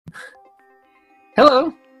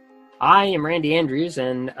Hello, I am Randy Andrews,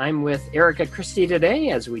 and I'm with Erica Christie today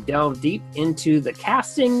as we delve deep into the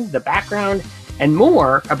casting, the background, and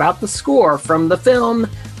more about the score from the film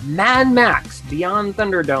Mad Max Beyond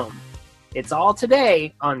Thunderdome. It's all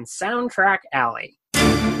today on Soundtrack Alley.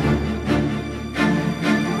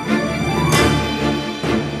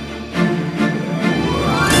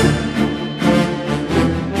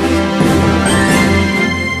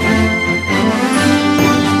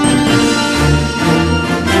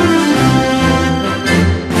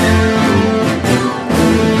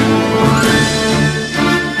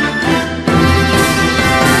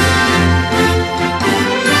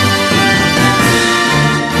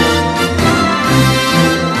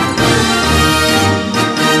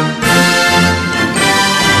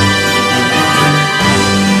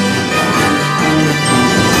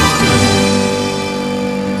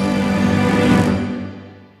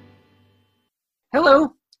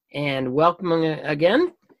 Hello, and welcome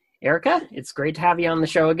again. Erica, it's great to have you on the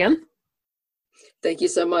show again. Thank you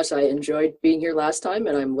so much. I enjoyed being here last time,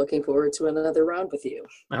 and I'm looking forward to another round with you.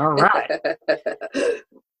 All right.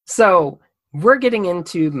 So, we're getting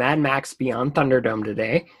into Mad Max Beyond Thunderdome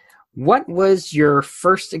today. What was your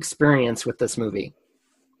first experience with this movie?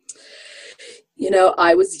 You know,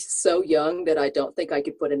 I was so young that I don't think I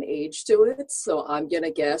could put an age to it. So I'm going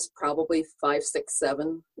to guess probably 5, 6,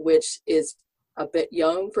 7, which is a bit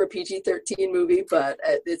young for a PG-13 movie, but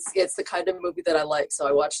it's the kind of movie that I like, so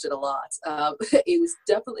I watched it a lot. It was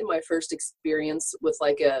definitely my first experience with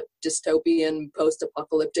like a dystopian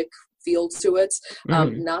post-apocalyptic feel to it.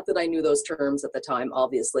 Not that I knew those terms at the time,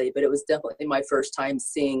 obviously, but it was definitely my first time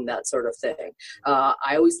seeing that sort of thing.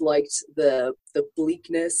 I always liked the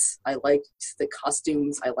bleakness. I liked the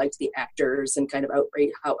costumes. I liked the actors and kind of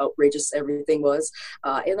how outrageous everything was.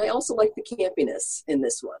 And I also liked the campiness in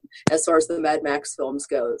this one. As far as the Mad Max films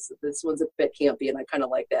goes, this one's a bit campy, and I kind of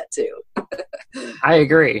like that too. I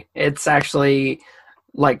agree. It's actually,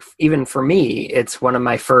 like, even for me, it's one of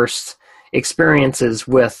my first experiences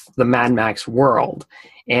with the Mad Max world.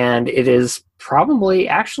 And it is probably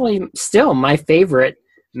actually still my favorite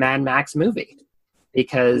Mad Max movie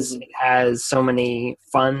because it has so many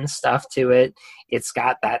fun stuff to it. It's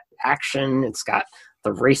got that action. It's got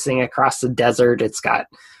the racing across the desert. It's got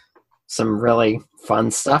some really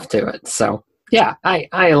fun stuff to it. So yeah, I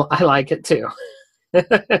like it too.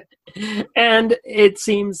 And it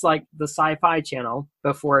seems like the Sci-Fi Channel,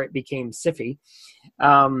 before it became Sci-Fi,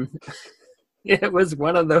 it was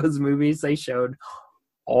one of those movies they showed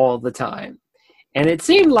all the time. And it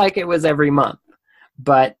seemed like it was every month.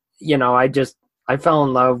 But, you know, I fell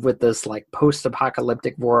in love with this like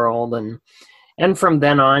post-apocalyptic world, and from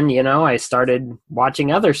then on, you know, I started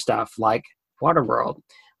watching other stuff like Waterworld,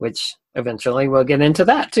 which eventually we'll get into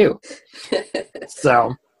that too.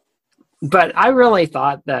 So, but I really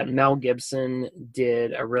thought that Mel Gibson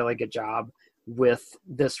did a really good job with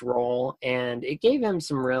this role, and it gave him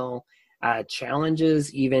some real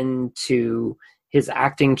challenges even to his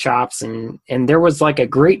acting chops, and there was like a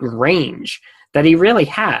great range that he really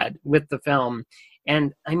had with the film.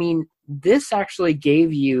 And I mean, this actually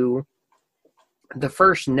gave you the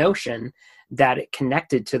first notion that it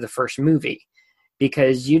connected to the first movie,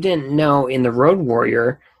 because you didn't know in The Road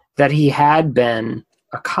Warrior that he had been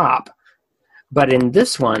a cop. But in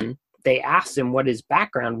this one, they asked him what his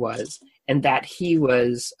background was, and that he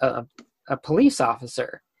was a police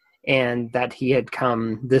officer, and that he had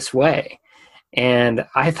come this way. And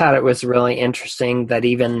I thought it was really interesting that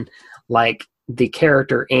even like the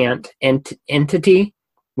character Entity,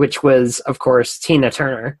 which was, of course, Tina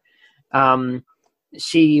Turner,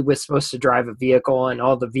 she was supposed to drive a vehicle, and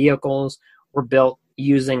all the vehicles were built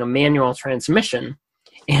using a manual transmission.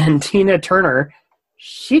 And Tina Turner,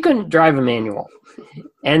 she couldn't drive a manual.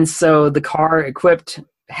 And so the car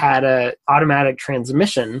had a automatic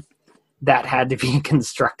transmission that had to be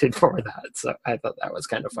constructed for that. So I thought that was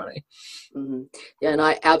kind of funny. Mm-hmm. Yeah, and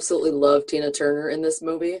I absolutely love Tina Turner in this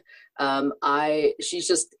movie. She's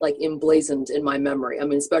just like emblazoned in my memory. I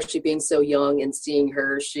mean, especially being so young and seeing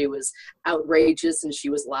her, she was outrageous and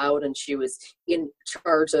she was loud and she was in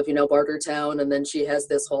charge of, Bartertown. And then she has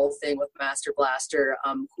this whole thing with Master Blaster,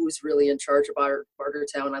 who's really in charge of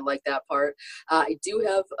Bartertown. I like that part. I do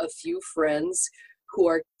have a few friends who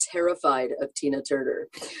are terrified of Tina Turner,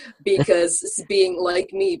 because being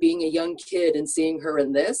like me, being a young kid and seeing her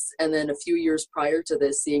in this, and then a few years prior to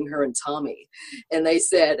this, seeing her in Tommy. And they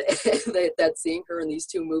said that seeing her in these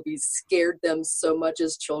two movies scared them so much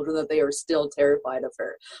as children that they are still terrified of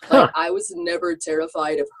her. Like, I was never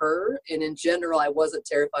terrified of her, and in general, I wasn't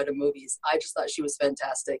terrified of movies. I just thought she was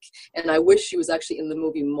fantastic, and I wish she was actually in the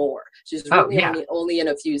movie more. She's really only in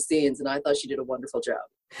a few scenes, and I thought she did a wonderful job.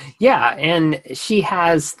 Yeah, and she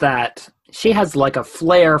has like a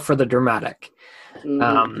flair for the dramatic.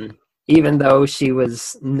 Mm-hmm. Even though she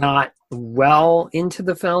was not well into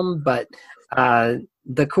the film, but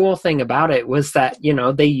the cool thing about it was that,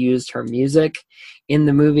 they used her music in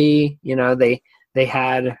the movie. They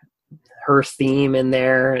had her theme in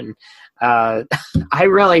there, and I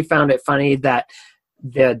really found it funny that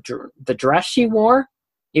the dress she wore,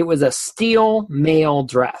 it was a steel mail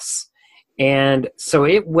dress. And so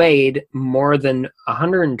it weighed more than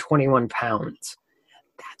 121 pounds.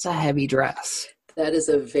 That's a heavy dress. That is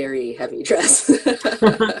a very heavy dress.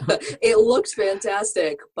 It looks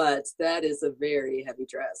fantastic, but that is a very heavy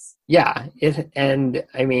dress. Yeah.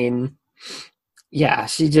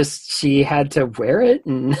 She had to wear it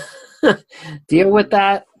and deal with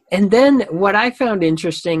that. And then what I found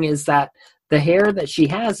interesting is that the hair that she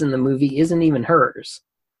has in the movie isn't even hers.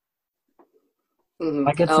 Mm-hmm.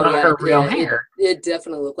 Like, it's not her real hair. It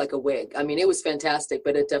definitely looked like a wig. I mean, it was fantastic,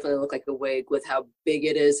 but it definitely looked like a wig with how big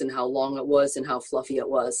it is and how long it was and how fluffy it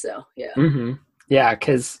was. So, yeah. Mm-hmm. Yeah,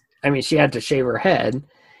 because, she had to shave her head,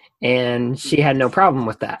 and she had no problem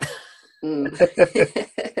with that.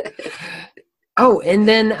 Oh, and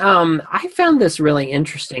then I found this really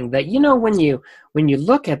interesting that, when you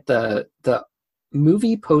look at the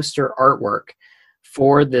movie poster artwork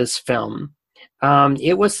for this film,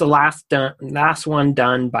 it was the last one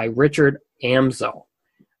done by Richard Amsel,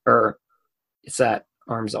 or is that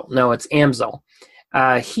Armsel? No, it's Amsel.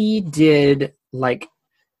 He did like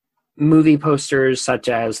movie posters such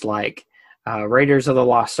as like Raiders of the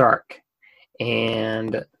Lost Ark,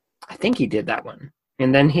 and I think he did that one.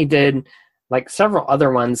 And then he did like several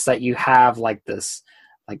other ones that you have like this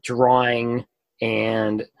like drawing,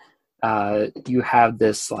 and you have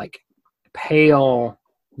this like pale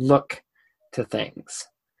look to things.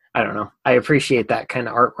 I don't know. I appreciate that kind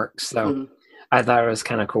of artwork, so I thought it was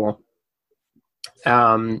kind of cool.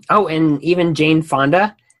 And even Jane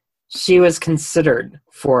Fonda, she was considered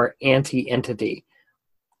for Anti-Entity.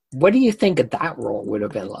 What do you think that role would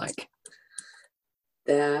have been like?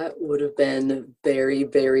 That would have been very,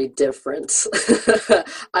 very different.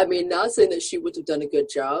 I mean, not saying that she would have done a good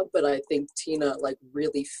job, but I think Tina like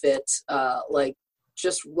really fit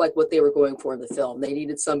just like what they were going for in the film. They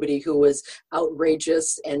needed somebody who was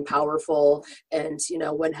outrageous and powerful, and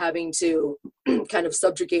when having to kind of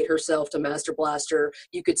subjugate herself to Master Blaster,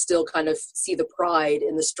 you could still kind of see the pride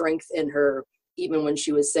and the strength in her, even when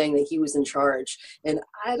she was saying that he was in charge. And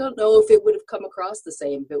I don't know if it would have come across the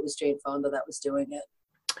same if it was Jane Fonda that was doing it.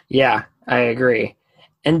 Yeah, I agree.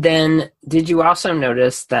 And then did you also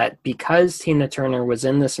notice that because Tina Turner was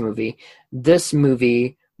in this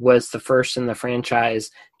movie was the first in the franchise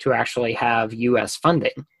to actually have U.S.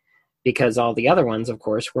 funding, because all the other ones, of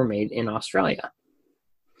course, were made in Australia.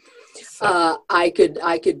 I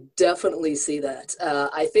could definitely see that.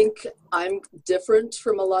 I think I'm different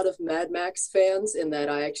from a lot of Mad Max fans in that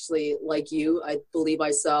I actually, like you, I believe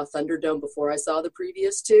I saw Thunderdome before I saw the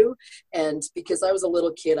previous two. And because I was a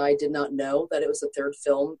little kid, I did not know that it was a third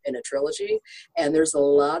film in a trilogy. And there's a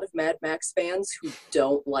lot of Mad Max fans who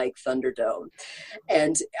don't like Thunderdome.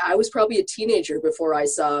 And I was probably a teenager before I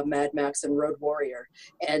saw Mad Max and Road Warrior.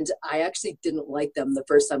 And I actually didn't like them the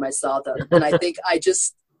first time I saw them. And I think I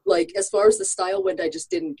just, like, as far as the style went, I just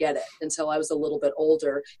didn't get it until I was a little bit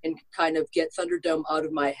older and kind of get Thunderdome out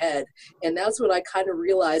of my head. And that's when I kind of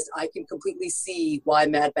realized I can completely see why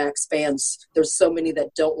Mad Max fans, there's so many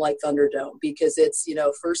that don't like Thunderdome, because it's,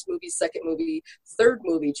 first movie, second movie, third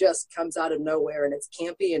movie just comes out of nowhere, and it's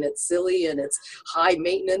campy and it's silly and it's high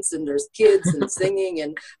maintenance and there's kids and singing.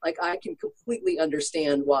 And like, I can completely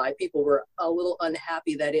understand why people were a little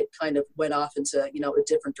unhappy that it kind of went off into, a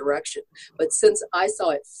different direction. But since I saw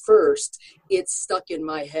it first, it's stuck in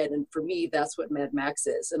my head, and for me that's what Mad Max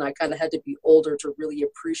is, and I kind of had to be older to really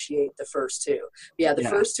appreciate the first two. The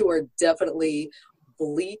first two are definitely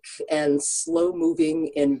bleak and slow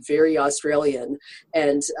moving and very Australian,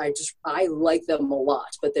 and I like them a lot,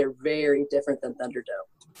 but they're very different than Thunderdome.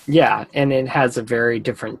 Yeah, and it has a very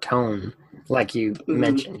different tone, like you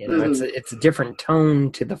mentioned. It's a different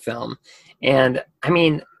tone to the film. And I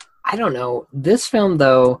mean, I don't know, this film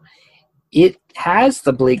though, it has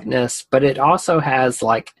the bleakness, but it also has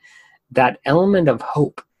like that element of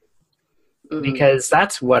hope. Because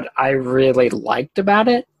that's what I really liked about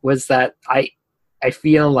it, was that I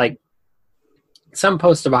feel like some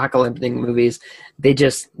post-apocalyptic movies, they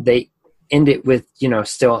end it with,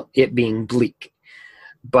 still it being bleak.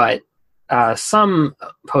 But some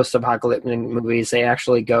post-apocalyptic movies, they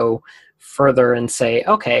actually go further and say,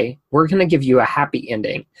 okay, we're going to give you a happy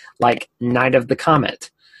ending, like Night of the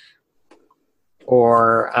Comet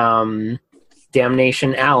or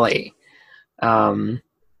Damnation Alley.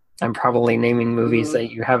 I'm probably naming movies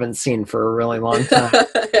that you haven't seen for a really long time.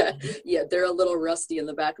 Yeah, they're a little rusty in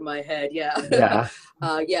the back of my head. Yeah. Yeah.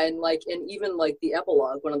 And even like the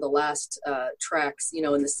epilogue, one of the last tracks, in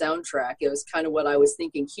the soundtrack, it was kind of what I was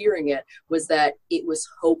thinking hearing it, was that it was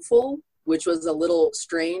hopeful, which was a little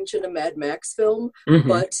strange in a Mad Max film,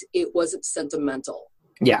 but it wasn't sentimental.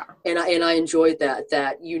 Yeah. And I enjoyed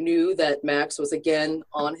that you knew that Max was again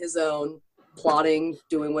on his own, plotting,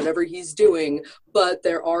 doing whatever he's doing, but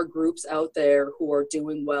there are groups out there who are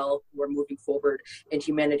doing well, who are moving forward, and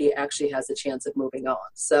humanity actually has a chance of moving on.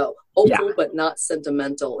 So hopeful, but not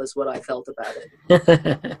sentimental is what I felt about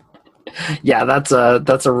it. Yeah, that's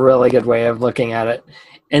a really good way of looking at it.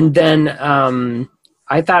 And then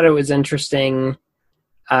I thought it was interesting.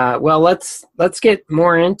 Well, let's get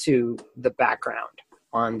more into the background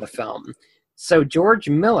on the film. So George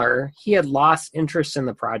Miller, he had lost interest in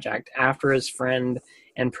the project after his friend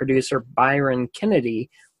and producer Byron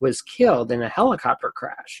Kennedy was killed in a helicopter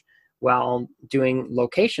crash while doing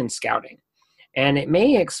location scouting. And it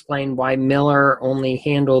may explain why Miller only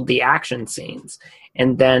handled the action scenes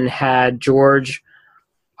and then had George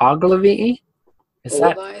Ogilvy,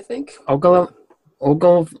 I think. Ogilvy,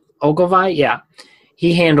 yeah.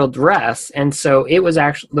 He handled the rest, and so it was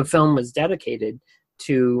actually, the film was dedicated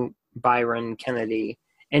to Byron Kennedy,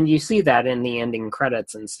 and you see that in the ending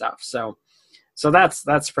credits and stuff. So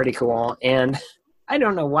that's pretty cool. And I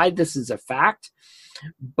don't know why this is a fact,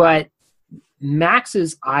 but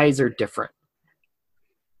Max's eyes are different.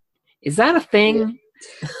 Is that a thing?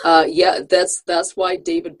 Yeah, that's why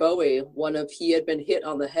David Bowie, he had been hit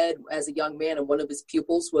on the head as a young man, and one of his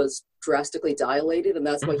pupils was drastically dilated, and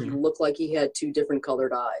that's why he looked like he had two different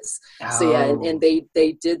colored eyes. Oh. So yeah, and they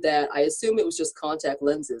did that. I assume it was just contact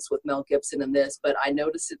lenses with Mel Gibson in this, but I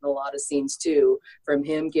noticed it in a lot of scenes too, from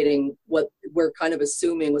him getting what we're kind of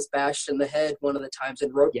assuming was bashed in the head one of the times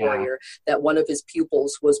in Road Warrior, that one of his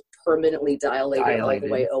pupils was permanently dilated all the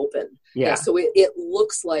way open. Yeah, so it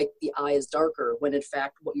looks like the eye is darker when in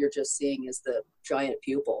fact what you're just seeing is the giant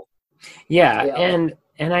pupil. Yeah.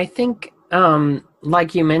 And I think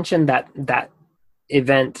like you mentioned that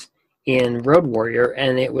event in Road Warrior,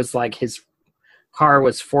 and it was like his car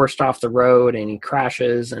was forced off the road and he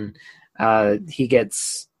crashes and he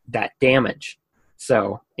gets that damage.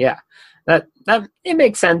 So yeah, that it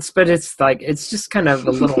makes sense, but it's like, it's just kind of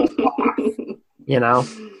a little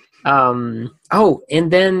off, and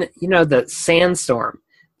then the sandstorm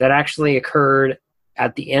that actually occurred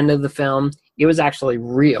at the end of the film, it was actually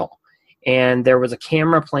real. And there was a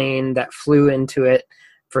camera plane that flew into it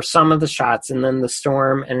for some of the shots, and then the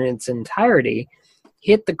storm in its entirety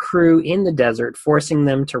hit the crew in the desert, forcing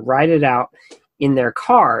them to ride it out in their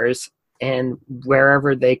cars and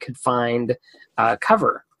wherever they could find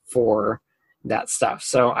cover for that stuff.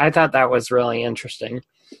 So I thought that was really interesting.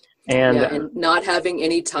 And not having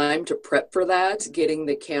any time to prep for that, getting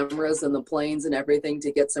the cameras and the planes and everything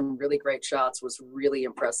to get some really great shots was really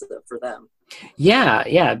impressive for them.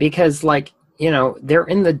 Yeah, because they're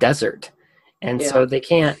in the desert, and so they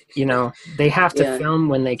can't, they have to film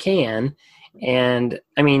when they can. And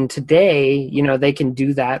I mean, today, they can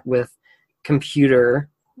do that with computer,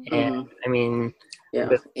 and I mean,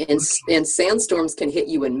 and sandstorms can hit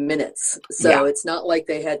you in minutes. So it's not like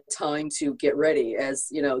they had time to get ready, as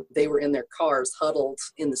they were in their cars huddled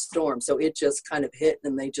in the storm. So it just kind of hit,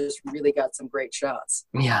 and they just really got some great shots.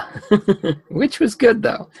 Yeah, which was good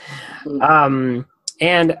though.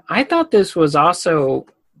 And I thought this was also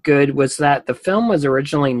good, was that the film was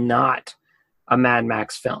originally not a Mad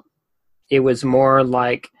Max film. It was more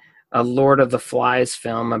like a Lord of the Flies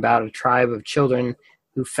film about a tribe of children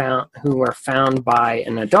who were found by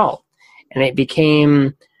an adult. And it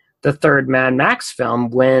became the third Mad Max film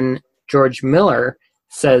when George Miller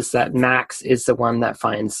says that Max is the one that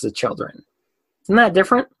finds the children. Isn't that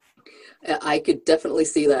different? I could definitely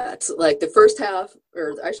see that. Like the first half,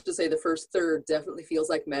 or I should say the first third, definitely feels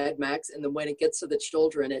like Mad Max, and then when it gets to the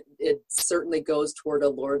children, it certainly goes toward a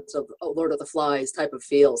Lord of the Flies type of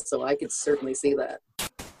feel. So I could certainly see that.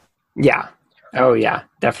 Yeah. Oh yeah,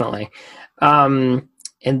 definitely.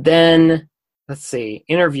 And then let's see,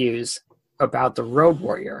 interviews about the Road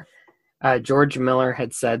Warrior. George Miller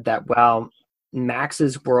had said that, well,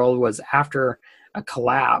 Max's world was after a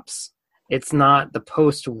collapse. It's not the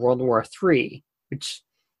post-World War III, which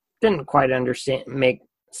didn't quite make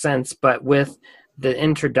sense. But with the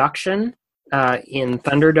introduction in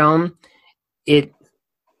Thunderdome, it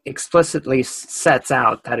explicitly sets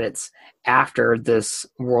out that it's after this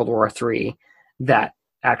World War III that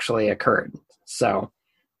actually occurred. So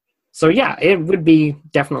yeah, it would be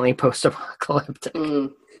definitely post-apocalyptic.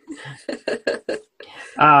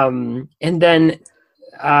 And then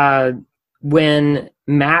when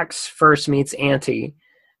Max first meets Auntie,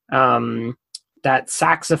 that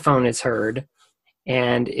saxophone is heard,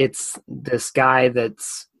 and it's this guy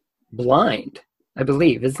that's blind, I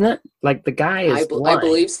believe, isn't it? Like the guy is blind. I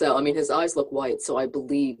believe so. I mean, his eyes look white, so I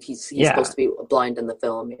believe he's supposed to be blind in the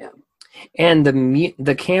film, yeah. And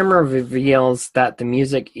the camera reveals that the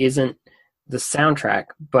music isn't the soundtrack,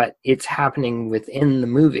 but it's happening within the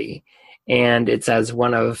movie, and it's as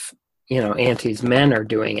one of Auntie's men are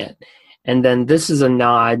doing it. And then this is a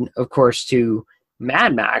nod, of course, to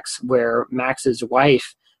Mad Max, where Max's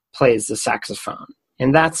wife plays the saxophone,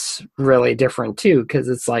 and that's really different too, because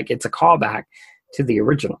it's a callback to the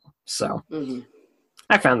original. So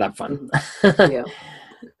I found that fun. Yeah.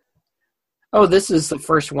 Oh, this is the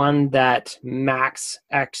first one that Max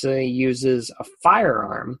actually uses a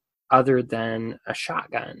firearm other than a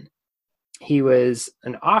shotgun. He was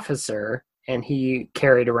an officer, and he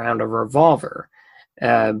carried around a revolver,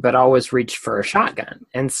 but always reached for a shotgun.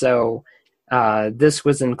 And so this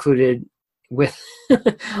was included with,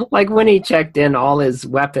 like when he checked in all his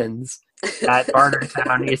weapons at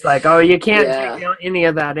Bartertown, he's like, oh, you can't take any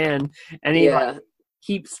of that in. And he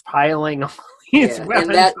keeps piling all these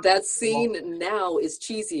weapons. And that scene now is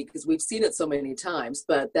cheesy because we've seen it so many times,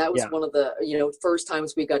 but that was one of the first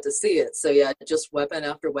times we got to see it. So just weapon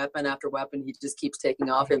after weapon after weapon, he just keeps taking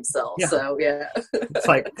off himself. So it's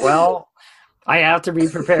like, well, I have to be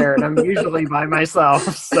prepared. I'm usually by myself.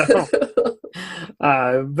 So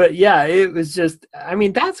but yeah, it was just, I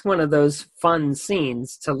mean, that's one of those fun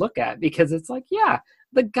scenes to look at, because it's like,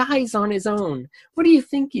 the guy's on his own. What do you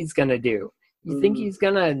think he's gonna do? You think he's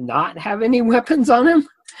gonna not have any weapons on him?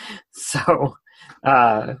 So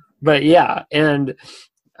but yeah, and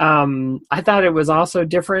I thought it was also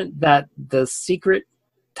different that the secret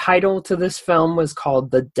title to this film was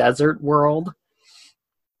called The Desert World.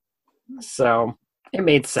 So it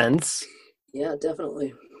made sense. Yeah,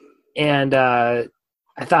 definitely. And I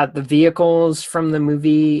thought the vehicles from the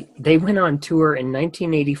movie, they went on tour in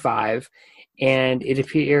 1985, and it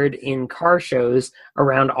appeared in car shows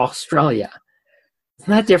around Australia.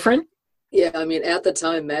 Isn't that different? Yeah, I mean, at the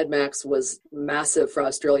time, Mad Max was massive for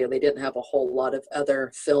Australia. They didn't have a whole lot of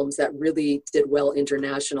other films that really did well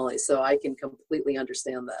internationally, so I can completely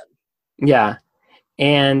understand that. Yeah,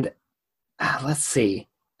 and let's see.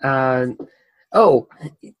 The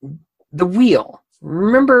wheel.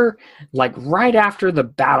 Remember, like right after the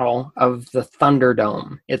Battle of the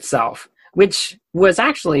Thunderdome itself, which was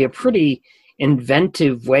actually a pretty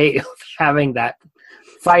inventive way of having that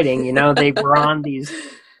fighting. They were on these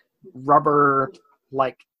rubber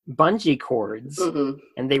like bungee cords,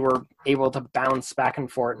 and they were able to bounce back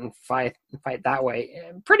and forth and fight that way.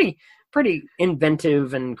 Pretty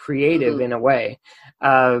inventive and creative in a way.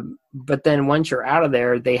 But then once you're out of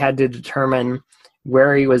there, they had to determine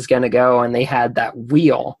where he was going to go, and they had that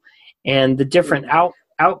wheel, and the different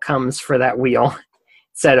outcomes for that wheel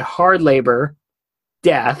said hard labor,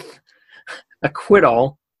 death,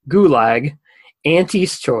 acquittal, gulag,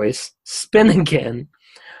 Auntie's choice, spin again,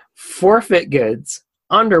 forfeit goods,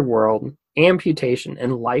 underworld, amputation,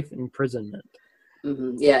 and life imprisonment.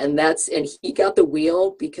 Yeah, and he got the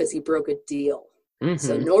wheel because he broke a deal.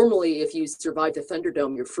 So normally if you survive the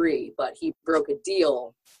Thunderdome, you're free, but he broke a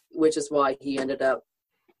deal, which is why he ended up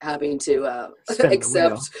having to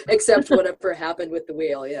accept whatever happened with the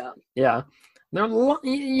wheel. Yeah.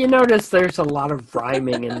 You notice there's a lot of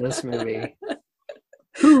rhyming in this movie.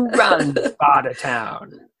 Who runs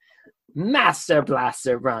Bartertown? Master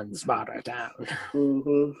Blaster runs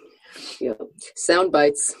Bartertown. Yeah. Sound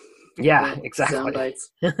bites. Yeah, exactly. Sound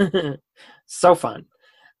bites. So fun.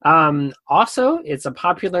 Also, it's a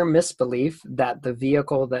popular misbelief that the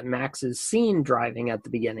vehicle that Max is seen driving at the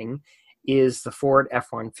beginning is the Ford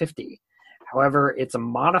F-150. However, it's a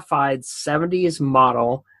modified 70s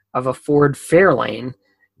model of a Ford Fairlane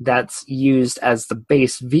that's used as the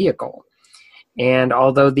base vehicle. And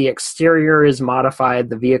although the exterior is modified,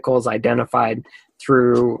 the vehicle is identified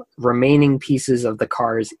through remaining pieces of the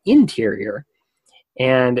car's interior.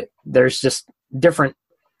 And there's just different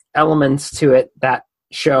elements to it that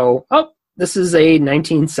show, this is a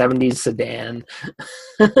 1970s sedan.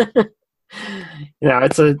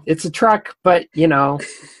 it's a truck, but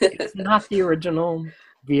it's not the original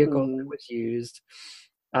vehicle that was used.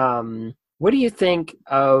 What do you think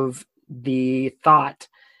of the thought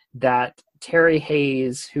that Terry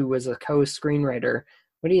Hayes, who was a co-screenwriter,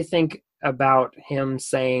 what do you think about him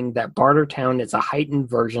saying that Bartertown is a heightened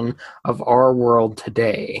version of our world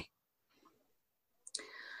today?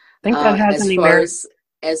 Think that has any merit?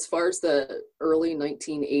 As far as the early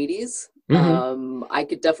 1980s, Mm-hmm. I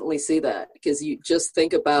could definitely see that, because you just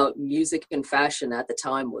think about music and fashion at the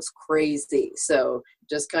time was crazy. So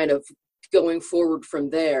just kind of going forward from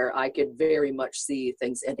there, I could very much see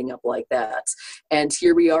things ending up like that. And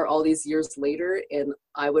here we are all these years later, and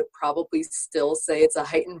I would probably still say it's a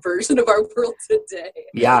heightened version of our world today.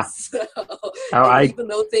 Yeah. So, Oh, even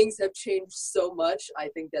though things have changed so much, I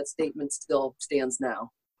think that statement still stands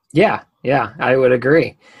now. Yeah, I would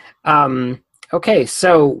agree. Okay,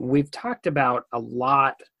 so we've talked about a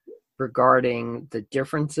lot regarding the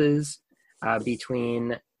differences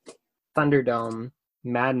between Thunderdome,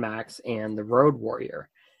 Mad Max, and the Road Warrior.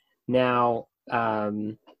 Now,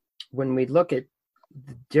 when we look at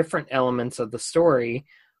the different elements of the story,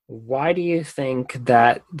 why do you think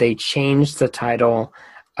that they changed the title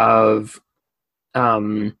of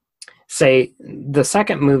say the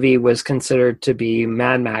second movie was considered to be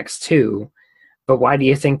Mad Max 2, but why do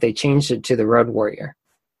you think they changed it to the Road Warrior?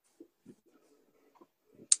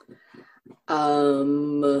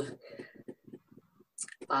 I'm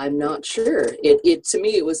not sure. It to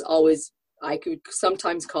me, it was always, I could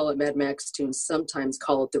sometimes call it Mad Max 2 and sometimes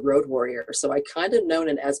call it the Road Warrior. So I kind of known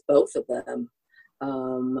it as both of them.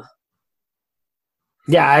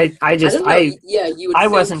 Yeah, I just don't know. Yeah, I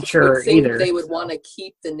wasn't sure either. They would want to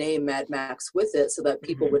keep the name Mad Max with it so that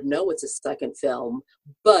people would know it's a second film.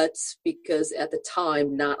 But because at the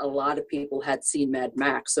time, not a lot of people had seen Mad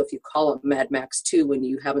Max. So if you call it Mad Max 2 when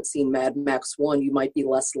you haven't seen Mad Max 1, you might be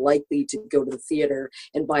less likely to go to the theater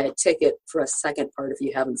and buy a ticket for a second part if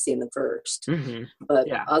you haven't seen the first. Mm-hmm. But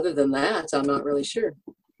other than that, I'm not really sure.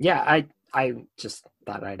 Yeah, I just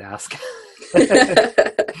thought I'd ask.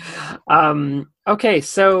 Okay,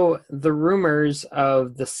 so the rumors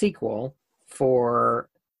of the sequel for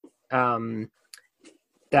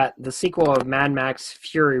that the sequel of Mad Max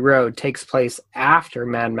Fury Road takes place after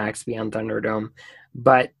Mad Max Beyond Thunderdome,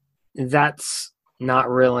 but that's not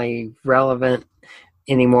really relevant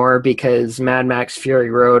anymore because Mad Max Fury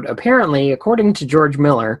Road, apparently, according to George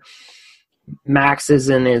Miller, Max is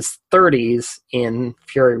in his 30s in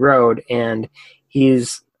Fury Road, and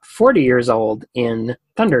he's 40 years old in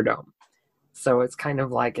Thunderdome. So it's kind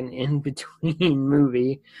of like an in-between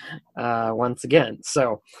movie once again.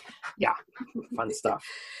 So, yeah, fun stuff.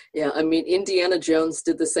 Yeah, I mean, Indiana Jones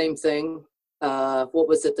did the same thing. What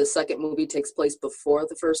was it? The second movie takes place before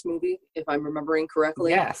the first movie, if I'm remembering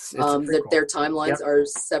correctly. Yes, that their timelines are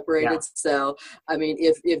separated. Yeah. So, I mean,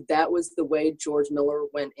 if that was the way George Miller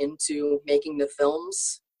went into making the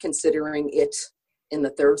films, considering it in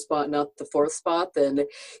the third spot, not the fourth spot, then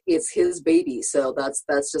it's his baby. So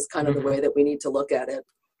that's just kind of the way that we need to look at it.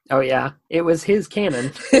 Oh yeah, it was his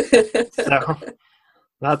canon. So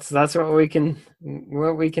that's what we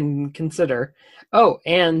can consider. Oh,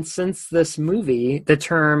 and since this movie, the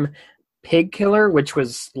term pig killer, which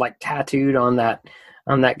was like tattooed on that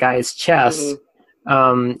guy's chest,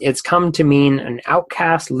 it's come to mean an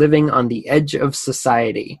outcast living on the edge of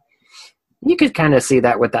society. You could kind of see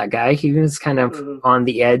that with that guy. He was kind of on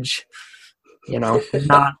the edge,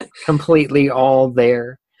 not completely all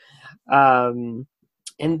there. And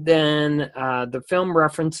then the film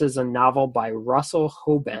references a novel by Russell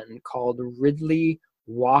Hoban called Ridley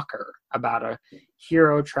Walker about a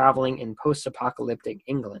hero traveling in post-apocalyptic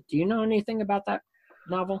England. Do you know anything about that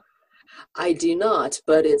novel? I do not,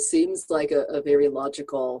 but it seems like a very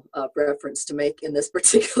logical reference to make in this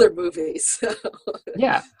particular movie. So.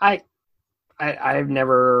 Yeah, I've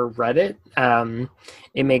never read it.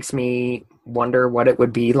 It makes me wonder what it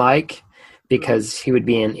would be like because he would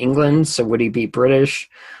be in England. So would he be British?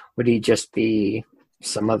 Would he just be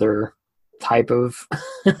some other type of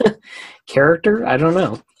character? I don't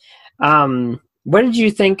know. What did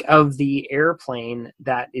you think of the airplane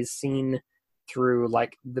that is seen through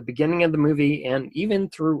like the beginning of the movie and even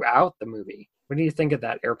throughout the movie? What do you think of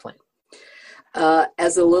that airplane?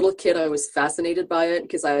 As a little kid, I was fascinated by it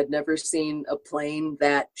because I had never seen a plane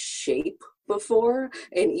that shape before.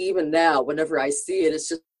 And even now, whenever I see it, it's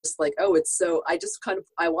just like, oh, it's so,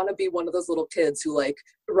 I want to be one of those little kids who like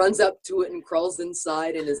runs up to it and crawls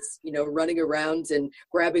inside and is, running around and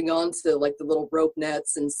grabbing onto like the little rope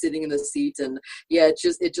nets and sitting in the seat. And yeah,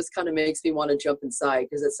 it just kind of makes me want to jump inside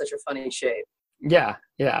because it's such a funny shape. Yeah.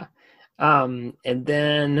 And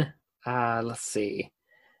then let's see.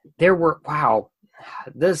 There were, wow,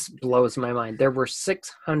 this blows my mind. There were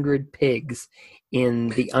 600 pigs in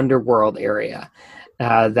the underworld area.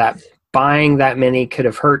 That buying that many could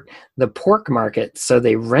have hurt the pork market, so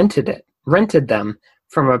they rented them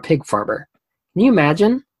from a pig farmer. Can you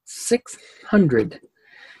imagine? 600.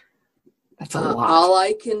 That's a lot. All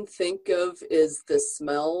I can think of is the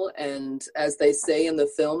smell, and as they say in the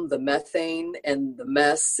film, the methane and the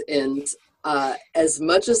mess. And as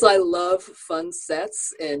much as I love fun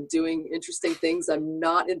sets and doing interesting things, I'm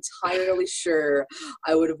not entirely sure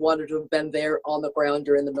I would have wanted to have been there on the ground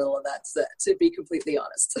during the middle of that set, to be completely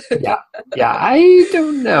honest. Yeah, I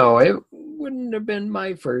don't know. It wouldn't have been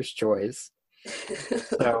my first choice.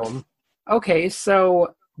 So, okay,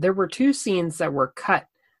 so there were 2 scenes that were cut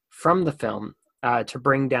from the film to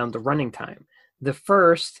bring down the running time. The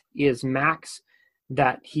first is Max,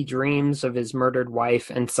 that he dreams of his murdered wife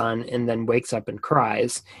and son and then wakes up and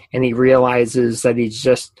cries, and he realizes that he's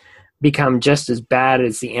just become just as bad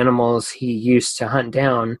as the animals he used to hunt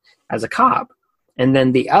down as a cop. And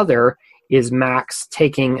then the other is Max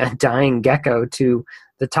taking a dying gecko to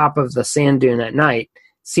the top of the sand dune at night,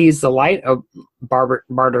 sees the light of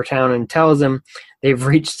Bartertown, and tells him they've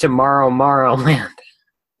reached Tomorrow Land.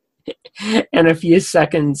 And a few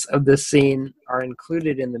seconds of this scene are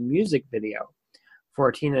included in the music video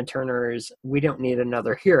for Tina Turner's We Don't Need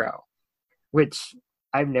Another Hero, which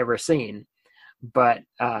I've never seen, but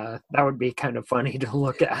that would be kind of funny to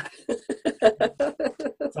look at.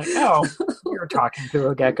 It's like, oh, you're talking to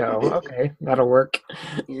a gecko. Okay, that'll work.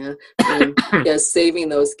 Yeah. And, yeah, saving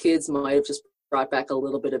those kids might have just brought back a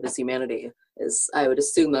little bit of his humanity. I would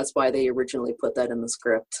assume that's why they originally put that in the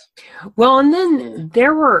script. Well, and then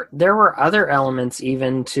there were other elements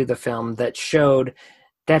even to the film that showed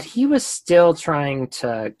that he was still trying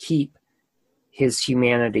to keep his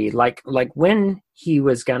humanity. Like when he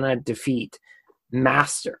was gonna defeat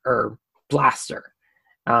Blaster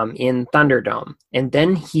in Thunderdome, and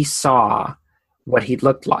then he saw what he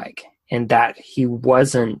looked like, and that he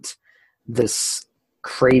wasn't this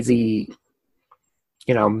crazy,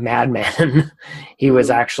 madman. He was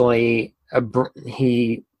actually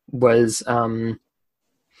he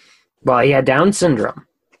had Down syndrome.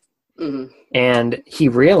 Mm-hmm. And he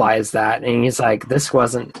realized that, and he's like, this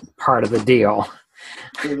wasn't part of the deal.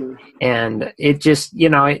 Mm-hmm. And it just,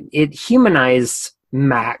 it humanized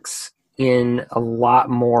Max in a lot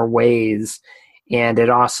more ways, and it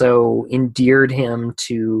also endeared him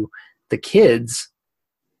to the kids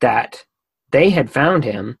that they had found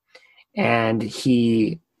him, and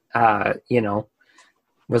he,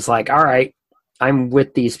 was like, all right, I'm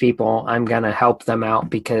with these people. I'm going to help them out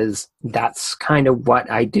because that's kind of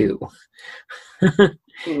what I do.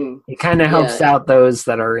 Mm-hmm. It kind of helps out those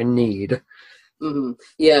that are in need. Mm-hmm.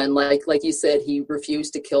 Yeah, and like you said, he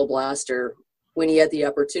refused to kill Blaster when he had the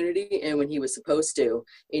opportunity and when he was supposed to.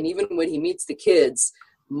 And even when he meets the kids,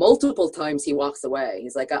 multiple times he walks away.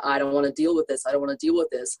 He's like, I don't want to deal with this. I don't want to deal with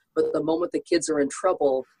this. But the moment the kids are in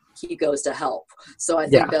trouble, he goes to help. So I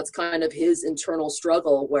think that's kind of his internal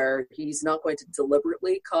struggle, where he's not going to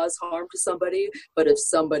deliberately cause harm to somebody, but if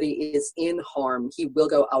somebody is in harm, he will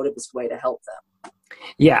go out of his way to help them.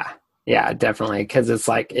 Yeah, definitely. Because it's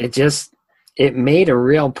like, it made a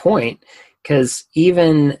real point, because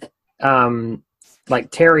even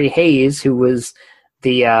like Terry Hayes, who was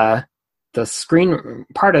the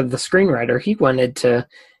part of the screenwriter, he wanted to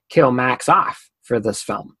kill Max off for this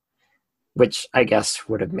film, which I guess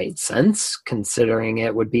would have made sense considering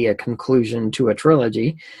it would be a conclusion to a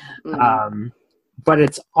trilogy. Mm-hmm. But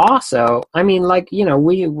it's also,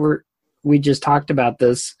 we just talked about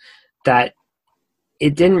this, that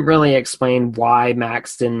it didn't really explain why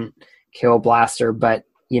Max didn't kill Blaster, but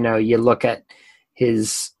you look at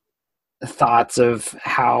his thoughts of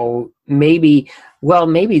how maybe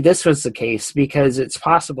this was the case, because it's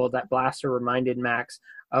possible that Blaster reminded Max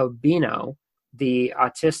of Bino, the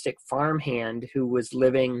autistic farmhand who was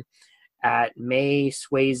living at May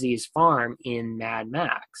Swayze's farm in Mad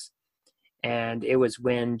Max. And it was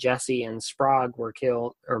when Jesse and Sprague were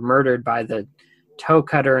killed or murdered by the toe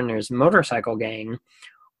cutter and his motorcycle gang,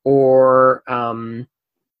 or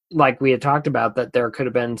like we had talked about, that there could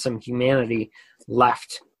have been some humanity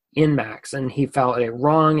left in Max, and he felt it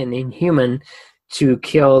wrong and inhuman to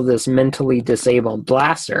kill this mentally disabled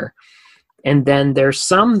Blaster. And then there's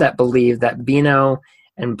some that believe that Bino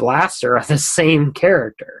and Blaster are the same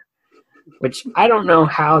character, which I don't know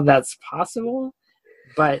how that's possible,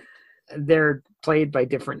 but they're played by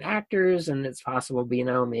different actors, and it's possible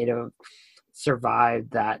Bino may have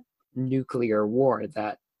survived that nuclear war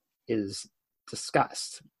that is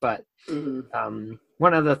discussed. But Mm-hmm.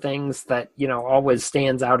 one of the things that, you know, always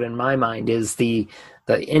stands out in my mind is the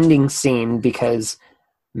ending scene, because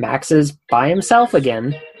Max is by himself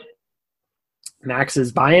again.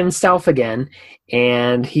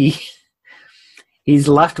 And he's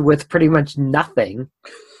left with pretty much nothing.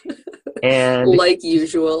 And Like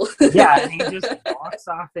usual. yeah, and he just walks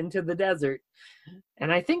off into the desert.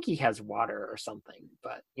 And I think he has water or something,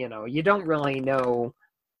 but, you know, you don't really know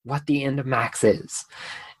what the end of Max is.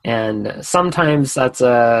 And sometimes that's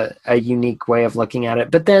a unique way of looking at it.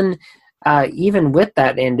 But then, even with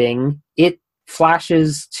that ending, it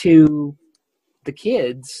flashes to the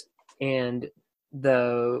kids and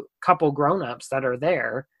the couple grown-ups that are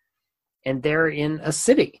there, and they're in a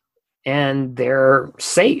city, and they're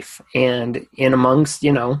safe and in amongst,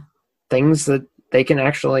 you know, things that they can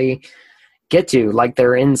actually get to, like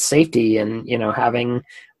they're in safety and, you know, having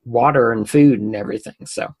water and food and everything.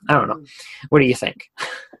 So I don't know. What do you think?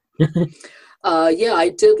 Yeah, I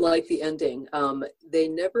did like the ending. They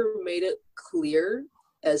never made it clear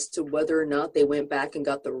as to whether or not they went back and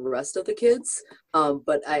got the rest of the kids,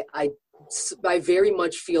 but I very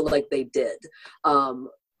much feel like they did.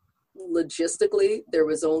 Logistically, there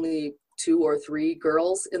was only 2 or 3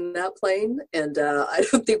 girls in that plane, and I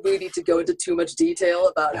don't think we need to go into too much detail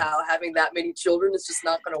about how having that many children is just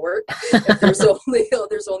not going to work. If there's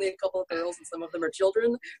only a couple of girls and some of them are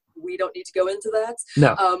children, we don't need to go into that.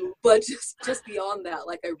 No. But just beyond that,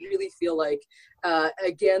 like, I really feel like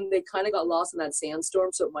again, they kind of got lost in that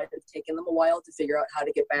sandstorm, so it might have taken them a while to figure out how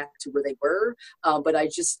to get back to where they were. But I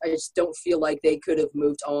just don't feel like they could have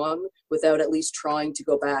moved on without at least trying to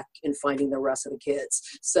go back and finding the rest of the kids.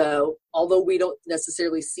 So although we don't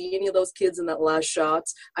necessarily see any of those kids in that last shot,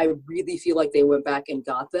 I really feel like they went back and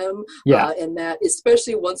got them. Yeah. And that,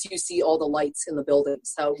 especially once you see all the lights in the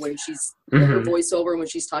buildings, how when she's her voiceover, when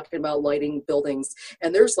she's talking about lighting buildings,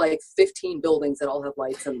 and there's like 15 buildings that all have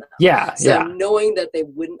lights in them. Yeah. So knowing that they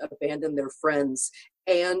wouldn't abandon their friends,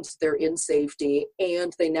 and they're in safety,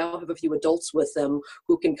 and they now have a few adults with them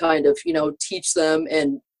who can kind of, you know, teach them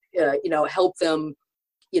and, you know, help them,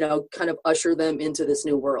 you know, kind of usher them into this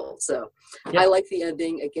new world. So I like the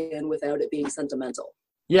ending, again, without it being sentimental.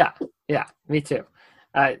 Yeah, me too.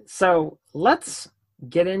 So let's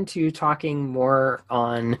get into talking more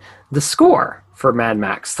on the score for Mad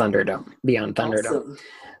Max Thunderdome, Beyond Thunderdome. Awesome.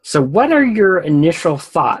 So what are your initial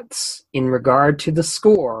thoughts in regard to the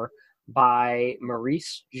score by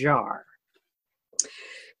Maurice Jarre?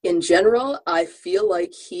 In general, I feel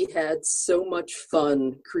like he had so much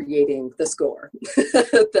fun creating the score.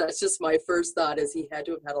 That's just my first thought, is he had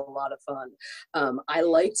to have had a lot of fun. I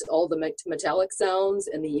liked all the metallic sounds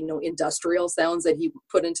and the, you know, industrial sounds that he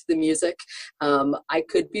put into the music. I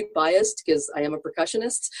could be biased because I am a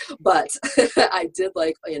percussionist, but I did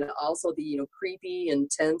like, you know, also the, you know, creepy,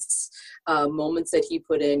 intense moments that he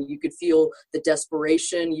put in. You could feel the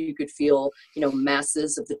desperation. You could feel, you know,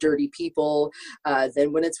 masses of the dirty people.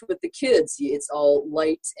 Then when it's with the kids, it's all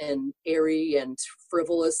light and airy and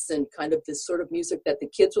frivolous and kind of this sort of music that the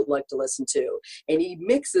kids would like to listen to. And he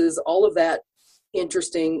mixes all of that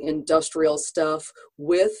interesting industrial stuff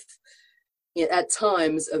with, at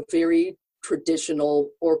times, a very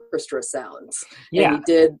traditional orchestra sounds. Yeah.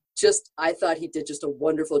 And I thought he did just a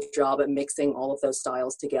wonderful job at mixing all of those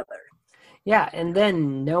styles together. Yeah, and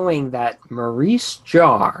then knowing that Maurice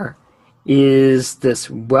Jarre is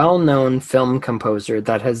this well-known film composer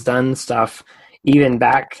that has done stuff even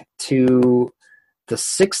back to the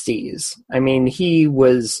 60s. I mean, he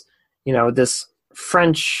was, you know, this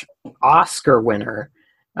French Oscar winner,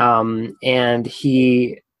 and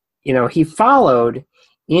he, you know, he followed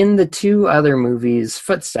in the 2 other movies'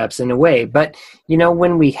 footsteps in a way. But, you know,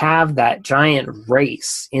 when we have that giant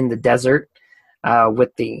race in the desert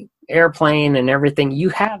with the airplane and everything, you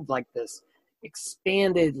have like this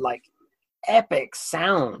expanded, like, epic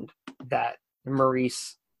sound that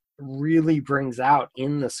Maurice really brings out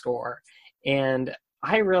in the score. And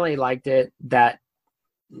I really liked it that,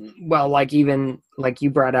 well, like, even like you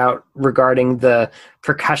brought out regarding the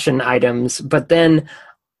percussion items, but then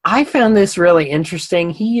I found this really interesting.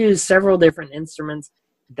 He used several different instruments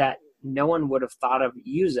that no one would have thought of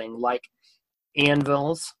using, like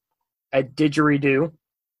anvils, a didgeridoo,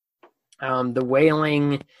 the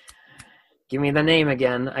wailing. Give me the name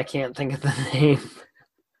again. I can't think of the name.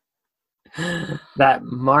 That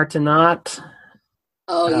Martinet.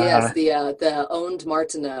 Oh, yes, the owned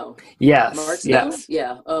Martineau. Yes. Martineau? Yes.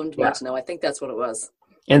 Yeah, owned Martineau. I think that's what it was.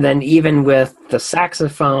 And then even with the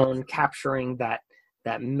saxophone capturing that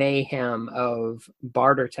mayhem of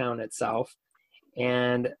Bartertown itself.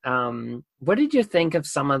 And what did you think of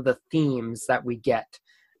some of the themes that we get?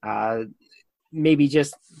 maybe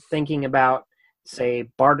just thinking about, say,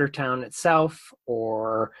 Bartertown itself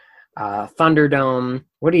or Thunderdome.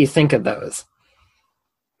 What do you think of those?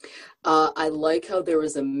 I like how there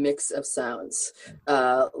was a mix of sounds.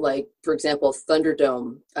 Like, for example,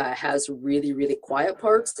 Thunderdome has really, really quiet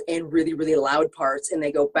parts and really, really loud parts, and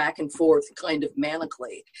they go back and forth kind of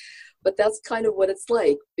manically. But that's kind of what it's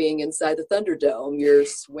like being inside the Thunderdome. You're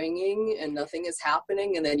swinging and nothing is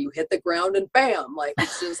happening, and then you hit the ground and bam! Like,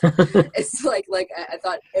 it's just, it's like I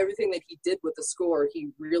thought everything that he did with the score, he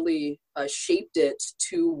really shaped it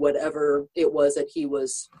to whatever it was that he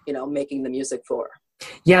was, making the music for.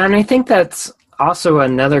 Yeah, and I think that's also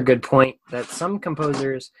another good point that some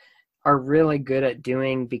composers are really good at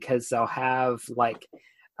doing, because they'll have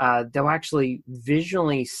they'll actually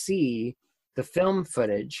visually see the film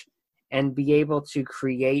footage and be able to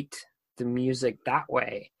create the music that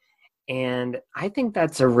way. And I think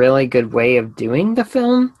that's a really good way of doing the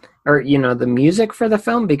film, or, the music for the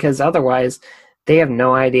film, because otherwise they have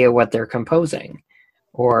no idea what they're composing.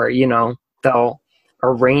 Or, they'll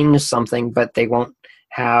arrange something, but they won't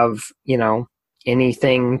have,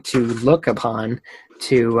 anything to look upon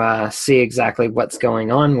to see exactly what's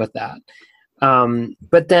going on with that.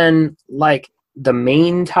 But then, the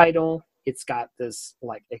main title, it's got this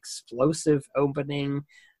explosive opening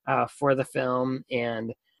for the film.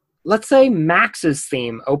 And let's say Max's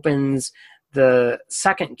theme opens the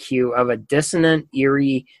second cue of a dissonant,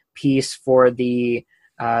 eerie piece for the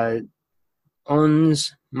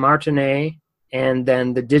Ons Martinet and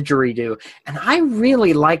then the didgeridoo. And I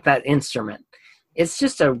really like that instrument. It's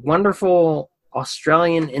just a wonderful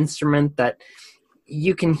Australian instrument that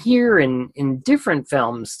you can hear in different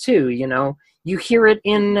films too. You hear it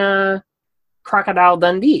in Crocodile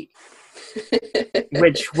Dundee,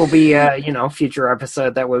 which will be a future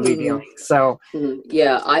episode that we'll be doing. So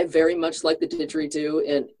yeah, I very much like the didgeridoo,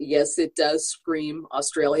 and yes, it does scream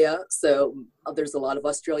Australia. So there's a lot of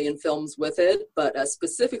Australian films with it, but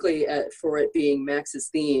specifically for it being Max's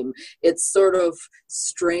theme, it's sort of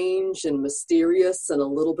strange and mysterious and a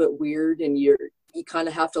little bit weird, and you kind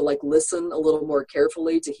of have to listen a little more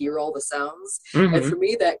carefully to hear all the sounds. Mm-hmm. And for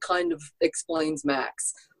me, that kind of explains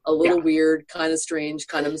Max. A little weird, kind of strange,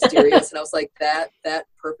 kind of mysterious. And I was like, that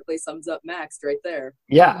perfectly sums up Max right there.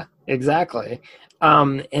 Yeah, exactly.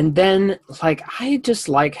 And then, I just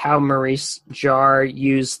like how Maurice Jarre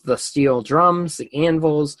used the steel drums, the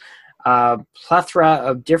anvils, plethora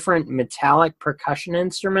of different metallic percussion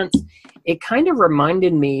instruments. It kind of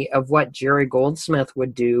reminded me of what Jerry Goldsmith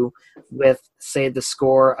would do with, say, the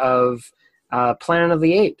score of Planet of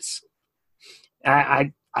the Apes.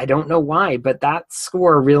 I don't know why, but that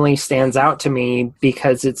score really stands out to me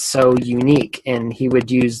because it's so unique, and he would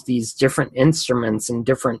use these different instruments and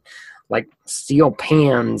different steel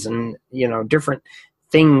pans and different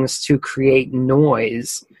things to create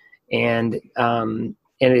noise, and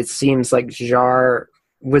it seems like Jarre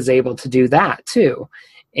was able to do that too,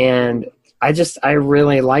 and I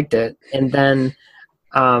really liked it. And then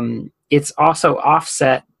it's also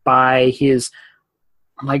offset by his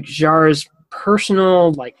Jarre's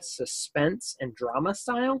personal suspense and drama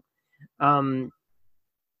style. Can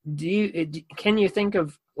you think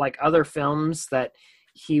of other films that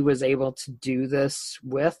he was able to do this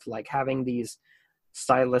with, having these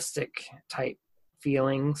stylistic type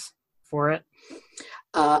feelings for it?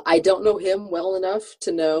 I don't know him well enough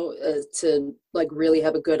to know to really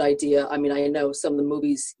have a good idea. I mean, I know some of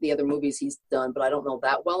the other movies he's done, but I don't know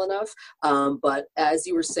that well enough. But as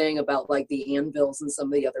you were saying about the anvils and some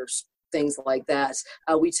of the other things like that,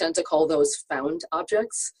 we tend to call those found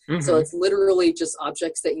objects. Mm-hmm. So it's literally just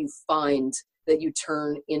objects that you find that you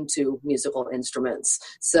turn into musical instruments.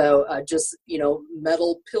 So just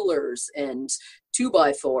metal pillars and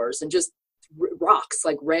 2x4s and just rocks,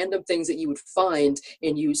 random things that you would find,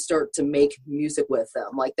 and you start to make music with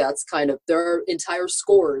them. That's kind of, there are entire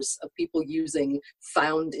scores of people using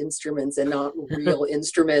found instruments and not real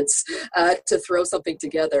instruments to throw something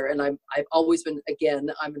together. And I've always been, again,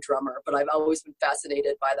 I'm a drummer, but I've always been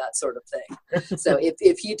fascinated by that sort of thing. So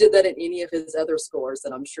if he did that in any of his other scores,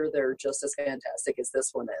 then I'm sure they're just as fantastic as this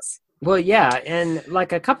one is. Well, yeah, and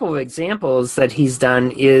a couple of examples that he's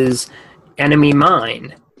done is Enemy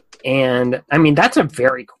Mine. And I mean, that's a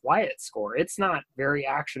very quiet score. It's not very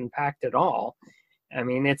action-packed at all. I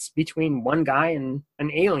mean, it's between one guy and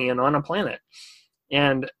an alien on a planet.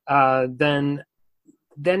 And then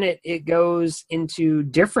it goes into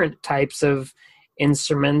different types of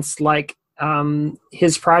instruments,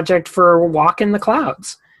 his project for Walk in the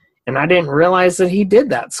Clouds. And I didn't realize that he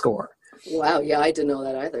did that score. Wow, yeah, I didn't know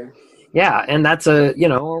that either. Yeah, and that's a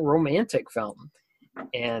romantic film.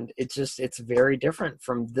 and it's very different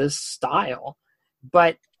from this style.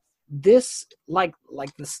 But this, like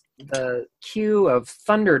this, the cue of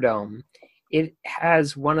Thunderdome, it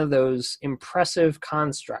has one of those impressive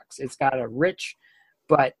constructs. It's got a rich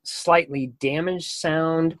but slightly damaged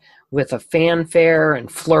sound with a fanfare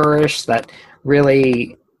and flourish that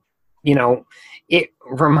really, it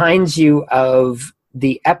reminds you of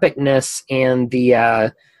the epicness and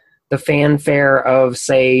the fanfare of,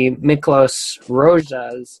 say, Miklos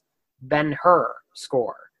Rozsa's Ben-Hur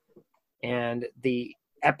score, and the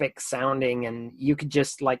epic sounding, and you could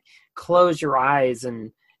just like close your eyes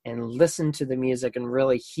and listen to the music and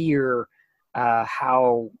really hear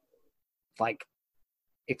how like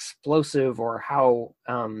explosive or how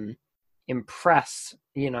impressed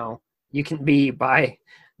you can be by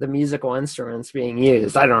the musical instruments being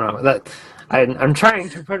used. I don't know that I'm trying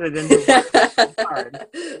to put it into hard.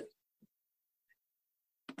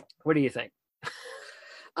 What do you think?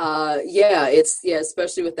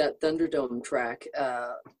 Especially with that Thunderdome track.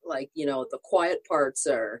 The quiet parts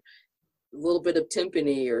are a little bit of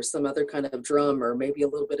timpani or some other kind of drum, or maybe a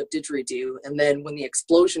little bit of didgeridoo, and then when the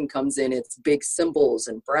explosion comes in, it's big cymbals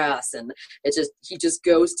and brass, and he just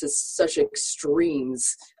goes to such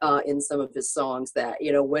extremes in some of his songs that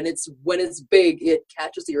when it's big, it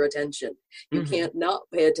catches your attention. You can't not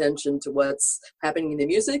pay attention to what's happening in the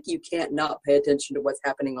music. You can't not pay attention to what's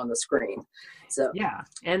happening on the screen. So yeah,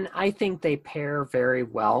 and I think they pair very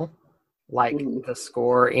well. Like the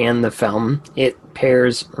score and the film, it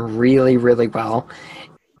pairs really, really well.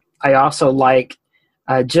 I also like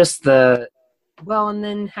and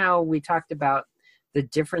then how we talked about the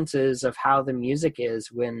differences of how the music is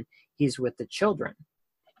when he's with the children,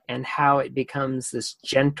 and how it becomes this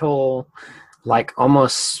gentle, like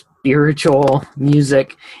almost spiritual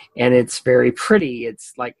music, and it's very pretty.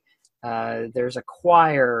 It's like there's a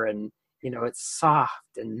choir, and it's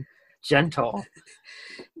soft and gentle.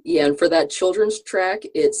 Yeah, and for that children's track,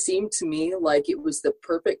 it seemed to me like it was the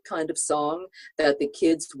perfect kind of song that the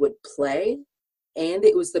kids would play, and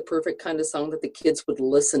it was the perfect kind of song that the kids would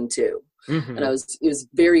listen to. And it was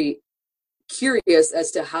very curious as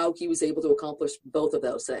to how he was able to accomplish both of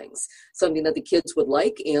those things. Something that the kids would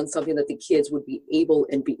like, and something that the kids would be able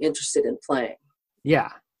and be interested in playing. Yeah,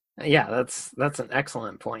 that's an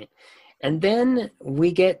excellent point. And then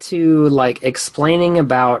we get to like explaining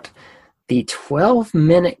about the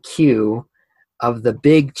 12-minute cue of the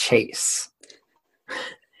big chase.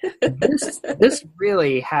 This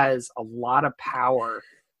really has a lot of power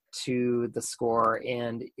to the score,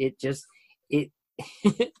 and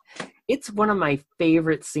it's one of my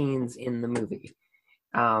favorite scenes in the movie.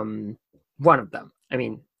 One of them. I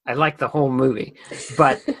mean, I like the whole movie,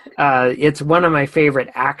 but it's one of my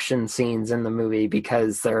favorite action scenes in the movie,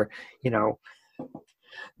 because they're,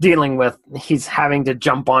 dealing with, he's having to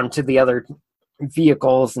jump onto the other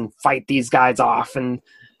vehicles and fight these guys off, and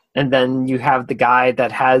then you have the guy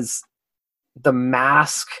that has the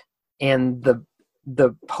mask and the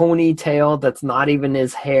ponytail that's not even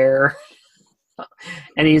his hair,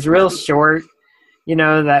 and he's real short,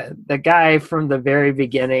 that the guy from the very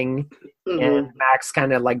beginning, and Max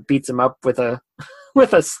kind of like beats him up with a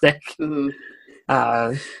stick.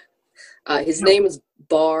 His name is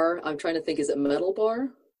Bar. I'm trying to think, is it Metal Bar?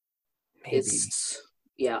 Maybe. It's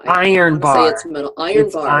Iron Bar. Say it's metal. Iron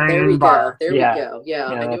it's Bar. Iron there we Bar. go. There yeah. we go. Yeah,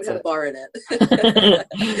 I knew it had a bar in it.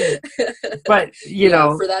 But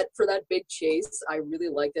for that big chase, I really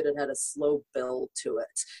liked that it had a slow build to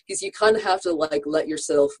it, because you kind of have to like let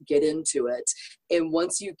yourself get into it. And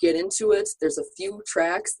once you get into it, there's a few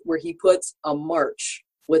tracks where he puts a march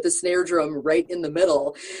with a snare drum right in the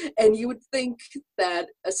middle. And you would think that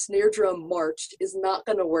a snare drum march is not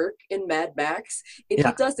going to work in Mad Max. And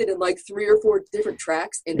he does it in like 3 or 4 different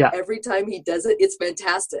tracks. And every time he does it, it's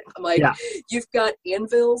fantastic. I'm like, you've got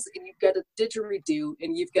anvils, and you've got a didgeridoo,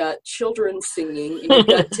 and you've got children singing, and you've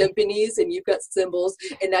got timpanis, and you've got cymbals.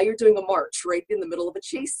 And now you're doing a march right in the middle of a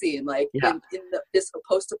chase scene, like in this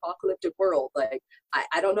post-apocalyptic world. Like,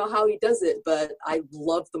 I don't know how he does it, but I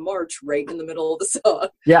love the march right in the middle of the song.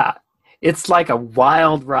 Yeah, it's like a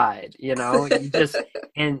wild ride, you just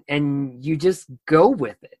and you just go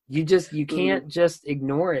with it. You can't just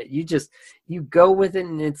ignore it. You go with it,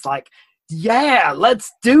 and it's like, yeah,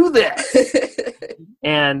 let's do this.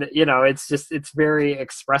 And it's very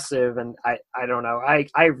expressive, and I don't know.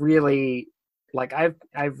 I really like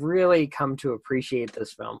I've really come to appreciate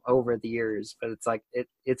this film over the years, but it's like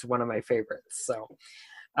it's one of my favorites.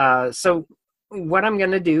 So what I'm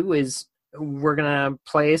gonna do is we're gonna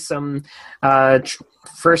play some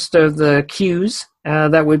first of the cues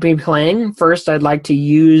that would be playing. First, I'd like to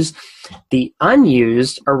use the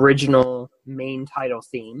unused original main title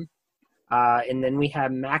theme. And then we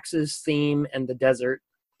have Max's theme and the desert,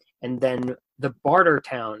 and then the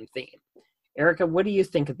Bartertown theme. Erica, what do you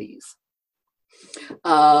think of these?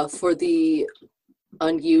 For the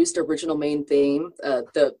unused original main theme,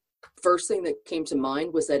 the first thing that came to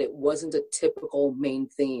mind was that it wasn't a typical main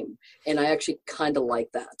theme, and I actually kind of like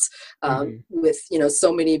that. With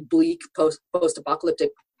so many bleak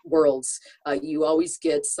post-apocalyptic worlds, you always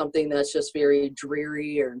get something that's just very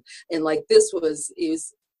dreary, and like this was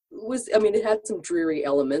I mean, it had some dreary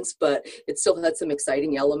elements, but it still had some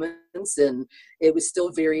exciting elements, and it was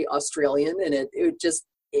still very Australian, and it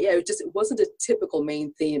wasn't a typical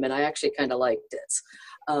main theme, and I actually kind of liked it.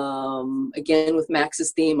 Again, with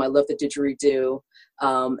Max's theme, I love the didgeridoo.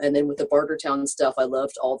 And then with the Bartertown stuff, I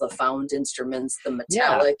loved all the found instruments, the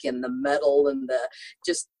metallic and the metal, and the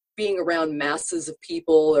just being around masses of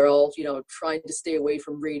people. They're all, trying to stay away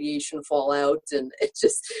from radiation fallout. And it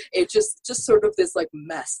just sort of this like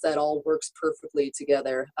mess that all works perfectly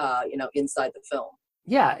together, inside the film.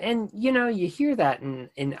 Yeah, and you hear that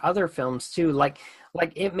in other films too. Like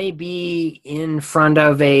it may be in front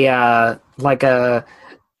of a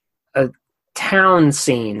town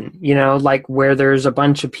scene, like where there's a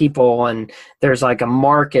bunch of people and there's like a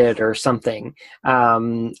market or something.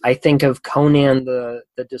 I think of Conan the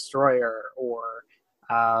Destroyer, or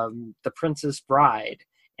The Princess Bride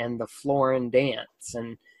and the Florin Dance,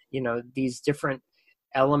 and these different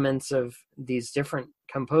elements of these different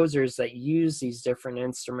composers that use these different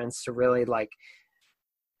instruments to really like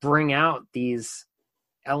bring out these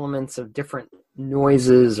elements of different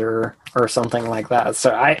noises or something like that.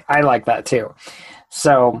 So I like that too.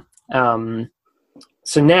 So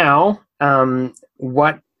now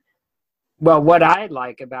what I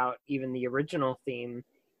like about even the original theme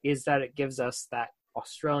is that it gives us that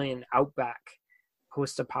Australian outback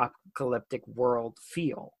post-apocalyptic world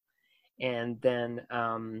feel. And then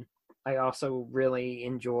I also really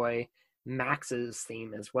enjoy Max's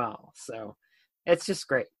theme as well. So it's just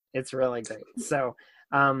great. It's really great. So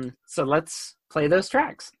let's play those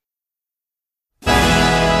tracks.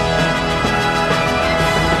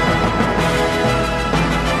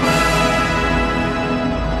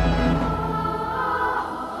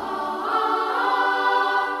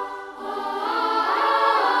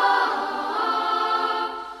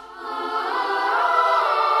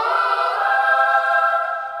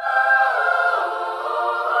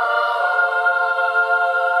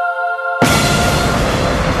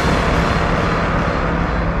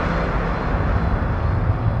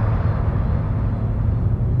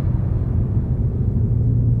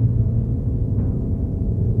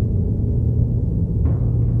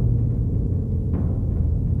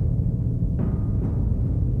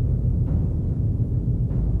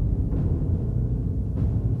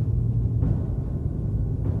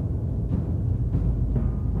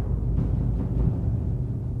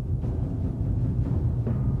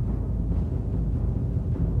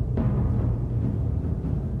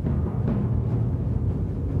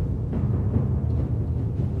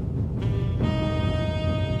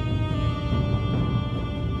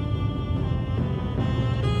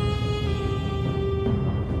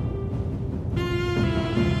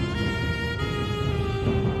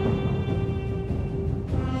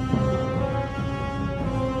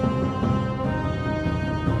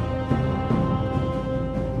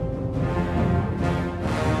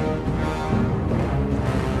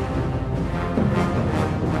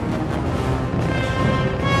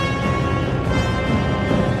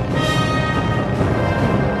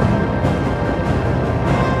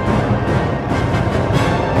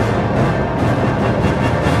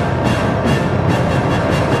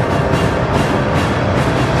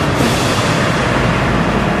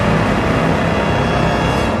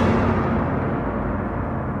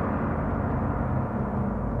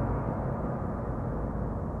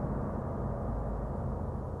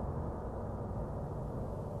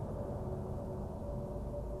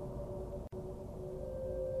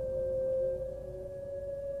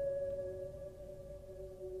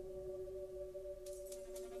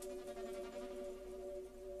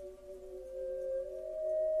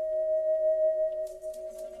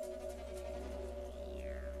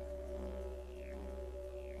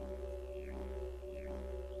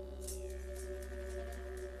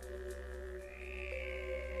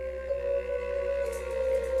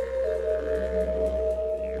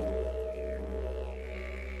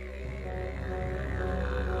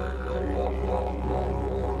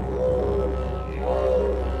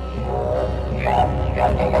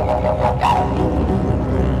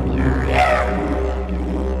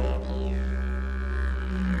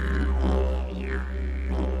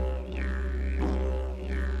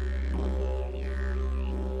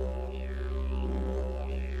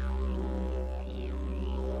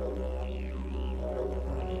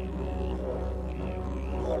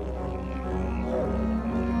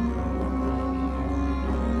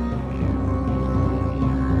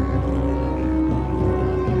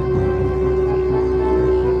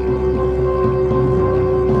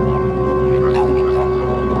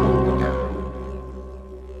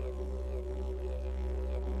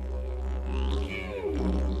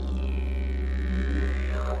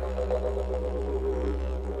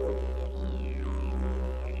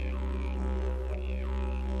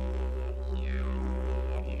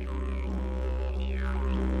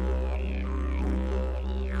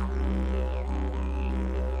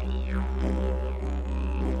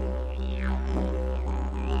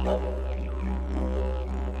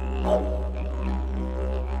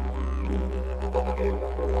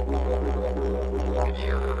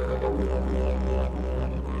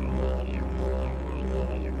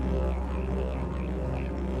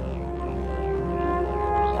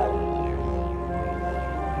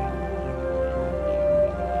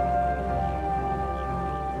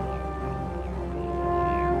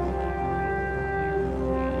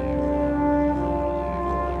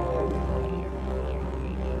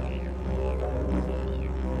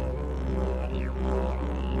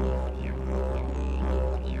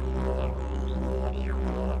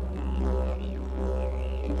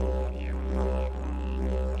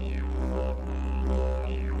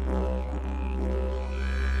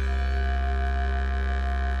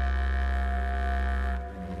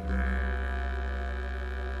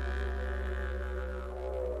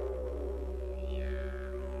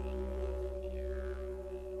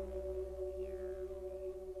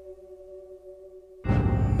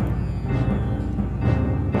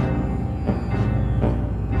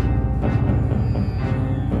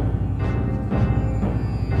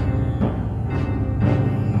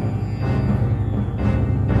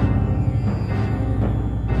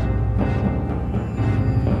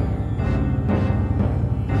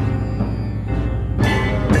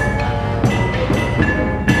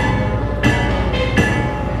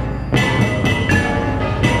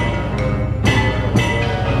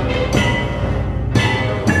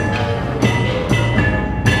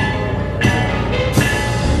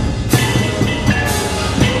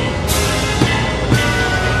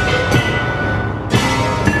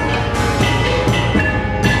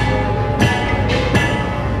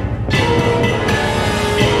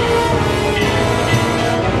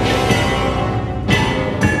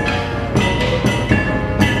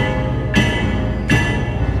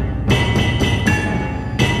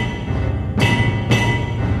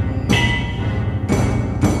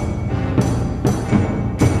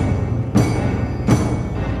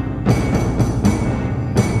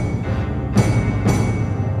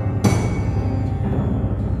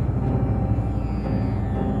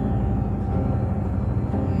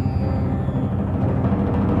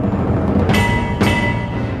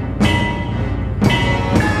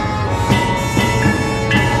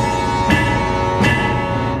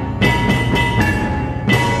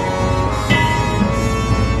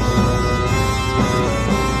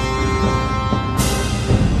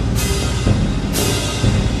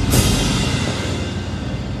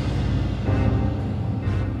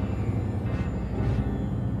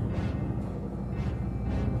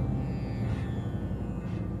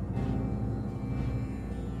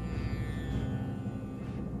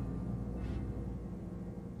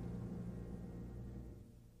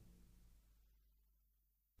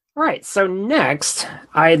 All right, so next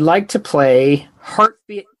I'd like to play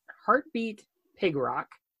Heartbeat Pig Rock,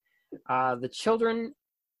 The Children,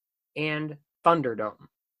 and Thunderdome.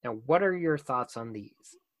 Now, what are your thoughts on these?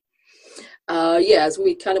 Yeah, as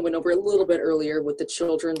we kind of went over a little bit earlier with the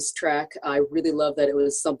children's track, I really love that it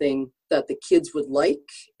was something that the kids would like.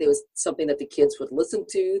 It was something that the kids would listen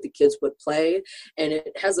to, the kids would play, and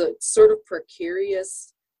it has a sort of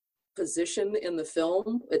precarious position in the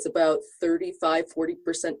film. It's about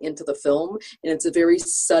 35-40% into the film, and it's a very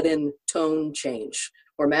sudden tone change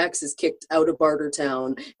where Max is kicked out of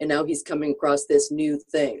Bartertown and now he's coming across this new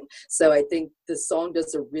thing. So I think the song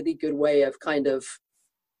does a really good way of kind of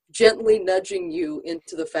gently nudging you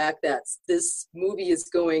into the fact that this movie is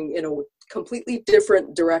going in a completely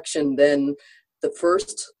different direction than the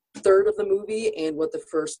first third of the movie and what the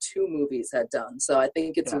first two movies had done. So I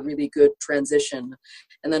think it's a really good transition.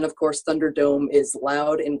 And then of course Thunderdome is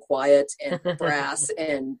loud and quiet and brass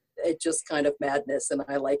and it just kind of madness, and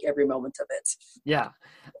I like every moment of it. Yeah.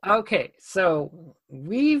 Okay, so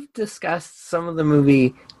we've discussed some of the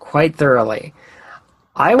movie quite thoroughly.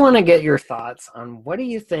 I want to get your thoughts on what do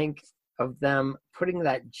you think of them putting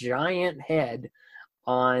that giant head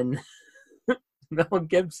on Mel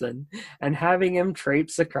Gibson and having him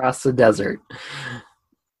traipse across the desert.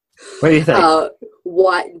 What do you think?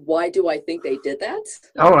 Why do I think they did that?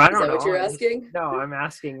 Oh, I don't know. Is that what you're asking? No, I'm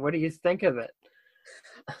asking, what do you think of it?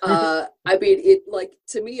 I mean, it like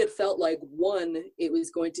to me, it felt like one, it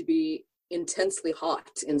was going to be intensely hot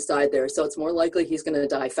inside there, so it's more likely he's going to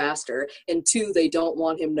die faster. And two, they don't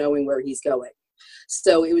want him knowing where he's going.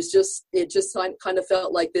 So it just kind of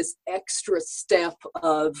felt like this extra step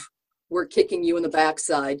of we're kicking you in the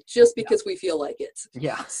backside just because we feel like it.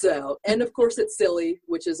 Yeah. So, and of course it's silly,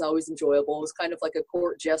 which is always enjoyable. It was kind of like a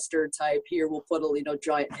court jester type, here we'll put a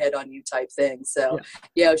giant head on you type thing. So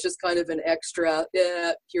yeah, it's just kind of an extra,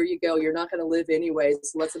 here you go, you're not going to live anyway,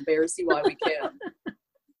 so let's embarrass you while we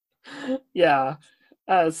can. Yeah.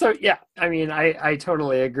 So yeah, I mean, I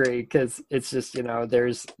totally agree because it's just,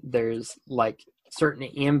 there's like certain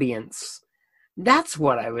ambience. That's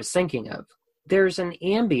what I was thinking of. There's an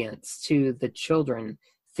ambience to the children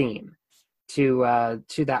theme, to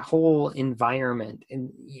that whole environment,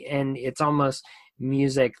 and it's almost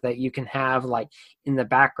music that you can have like in the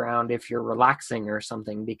background if you're relaxing or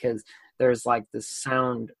something, because there's like this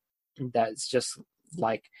sound that's just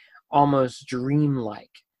like almost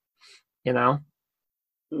dreamlike, you know.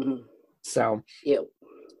 Mm-hmm. So Yep.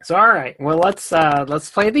 so all right, well let's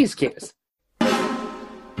play these cues.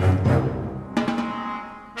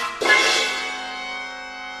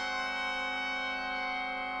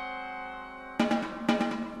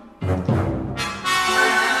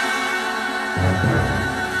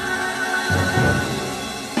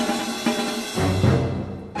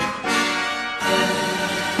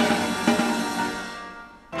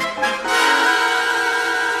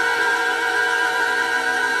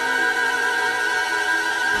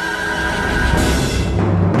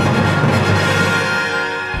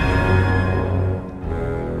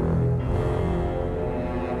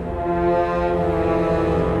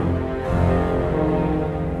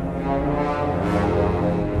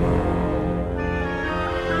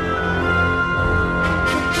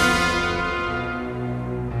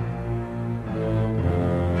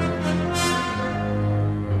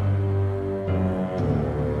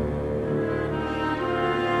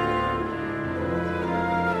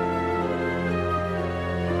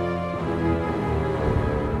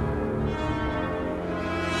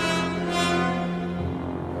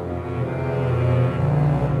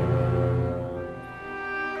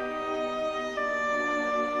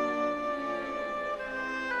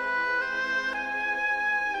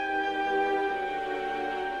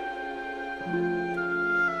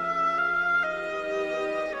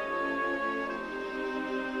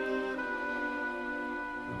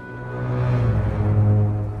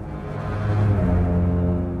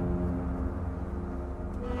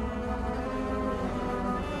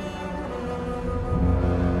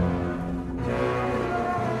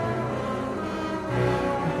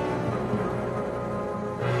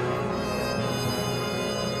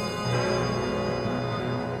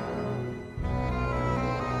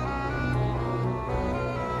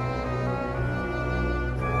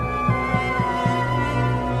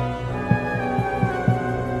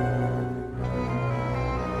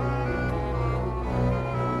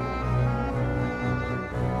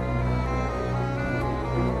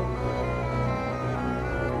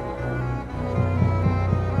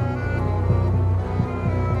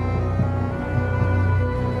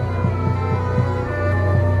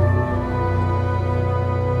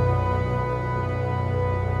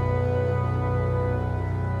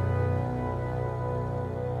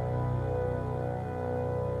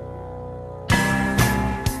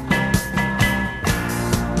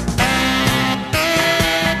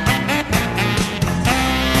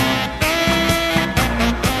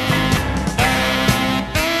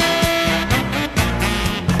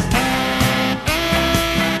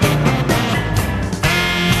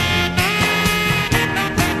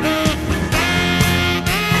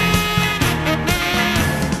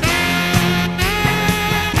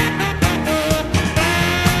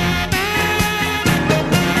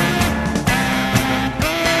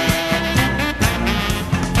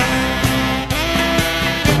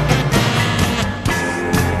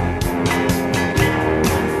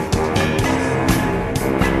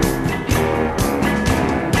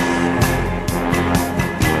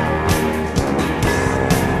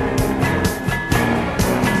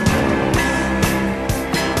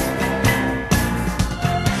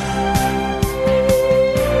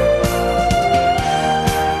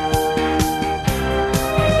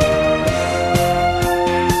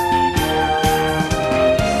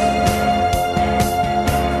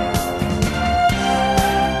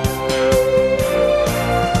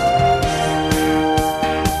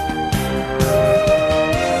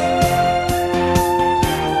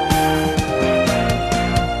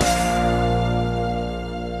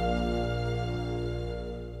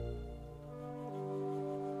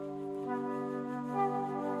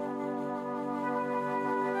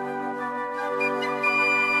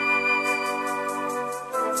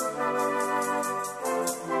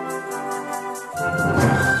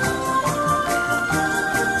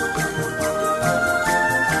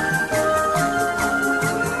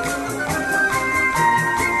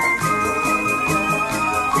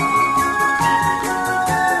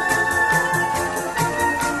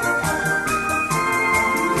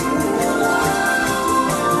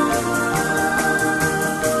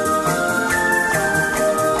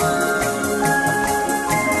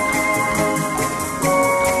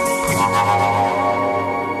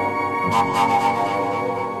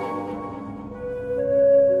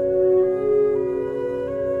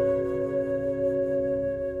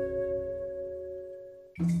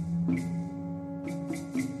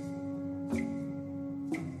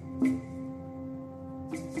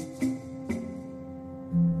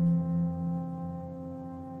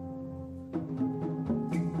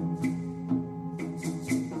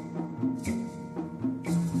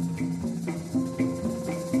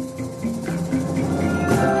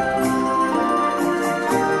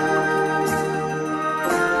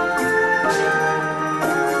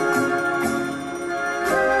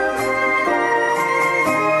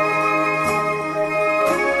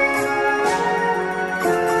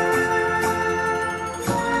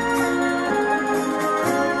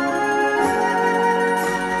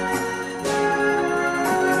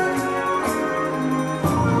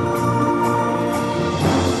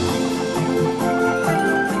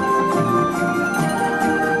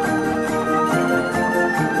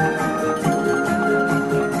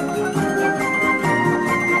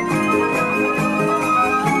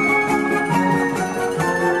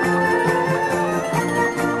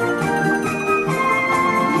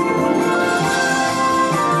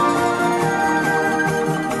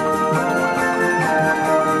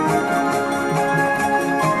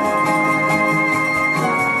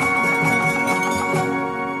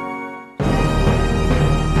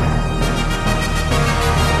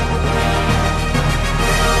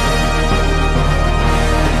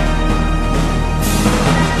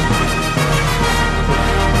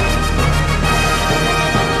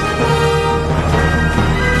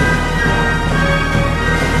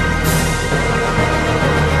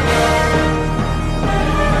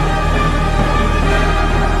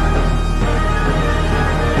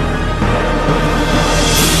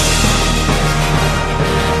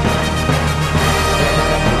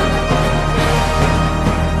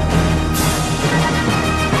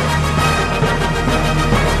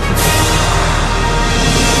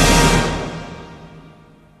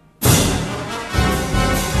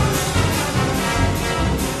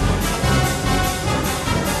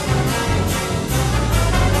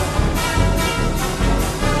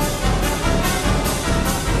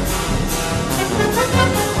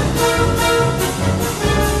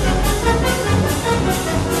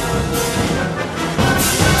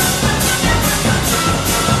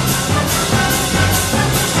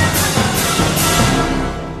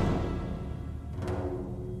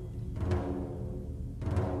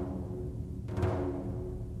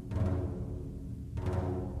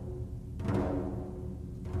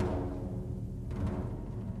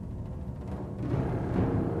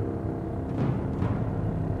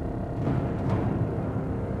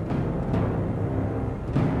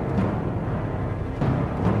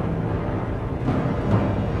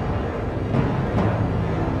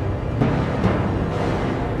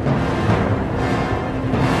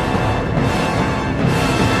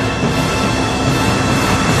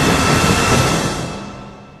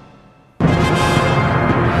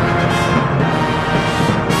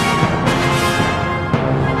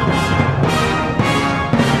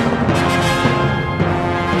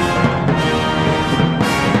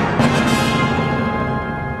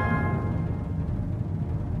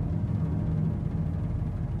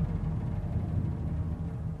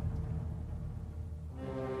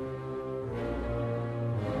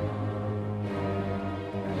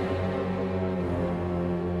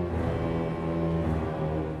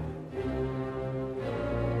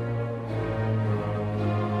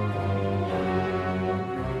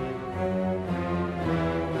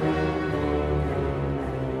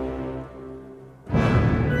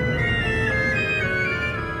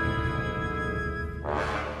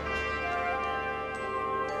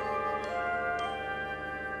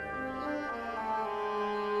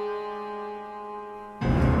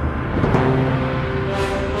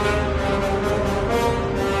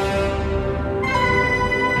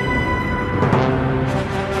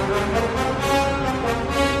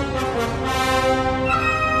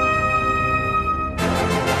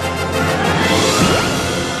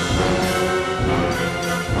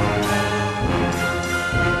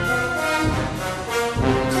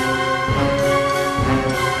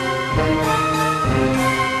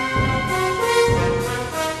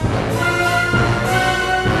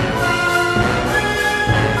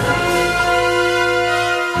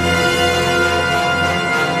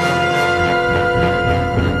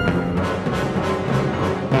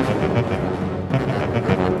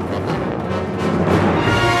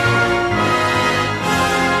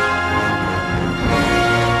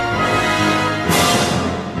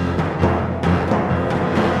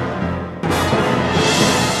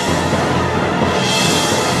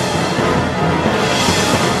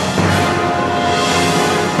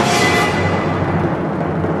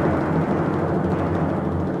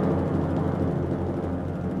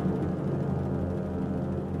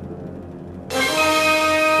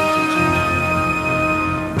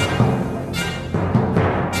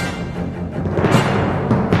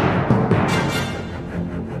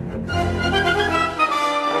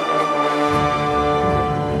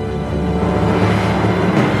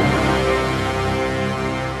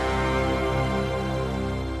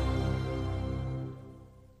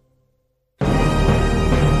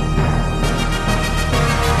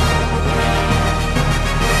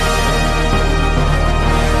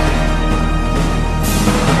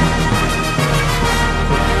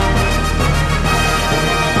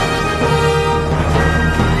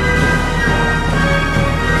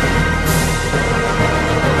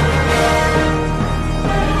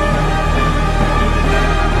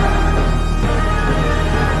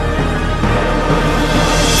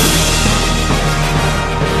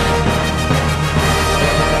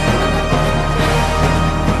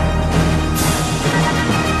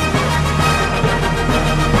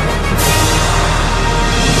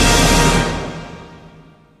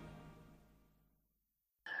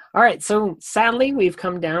 All right, so sadly, we've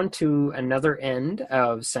come down to another end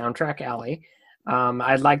of Soundtrack Alley.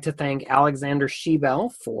 I'd like to thank Alexander Shebel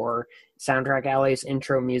for Soundtrack Alley's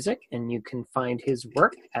intro music, and you can find his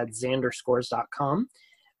work at xanderscores.com.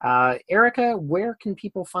 Erica, where can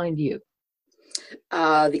people find you?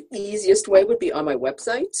 The easiest way would be on my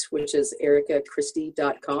website, which is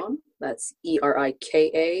ericachristie.com. That's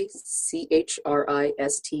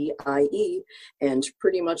ErikaChristie. And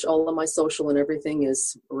pretty much all of my social and everything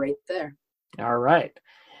is right there. All right.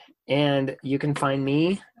 And you can find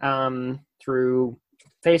me through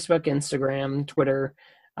Facebook, Instagram, Twitter,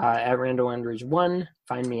 at Randall Andrews 1.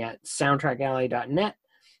 Find me at soundtrackalley.net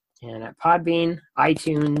and at Podbean,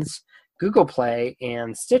 iTunes, Google Play,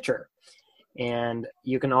 and Stitcher. And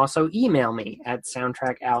you can also email me at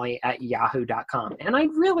soundtrackalley@yahoo.com. And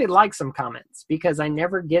I'd really like some comments because I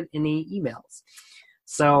never get any emails.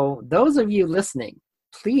 So those of you listening,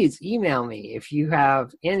 please email me if you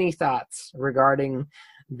have any thoughts regarding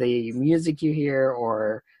the music you hear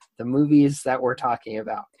or the movies that we're talking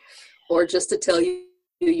about. Or just to tell you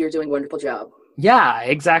you're doing a wonderful job. Yeah,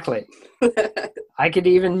 exactly. I could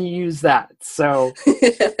even use that. So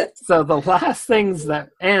the last things that,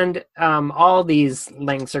 and all these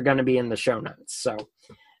links are going to be in the show notes. So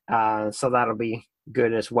that'll be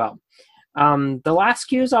good as well. The last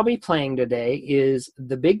cues I'll be playing today is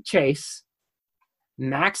The Big Chase,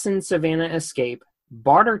 Max and Savannah Escape,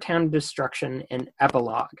 Bartertown Destruction, and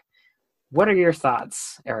Epilogue. What are your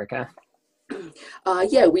thoughts, Erica?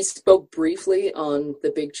 Yeah, we spoke briefly on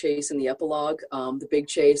The Big Chase and the Epilogue. The Big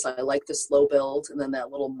Chase, I like the slow build, and then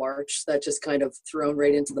that little march that just kind of thrown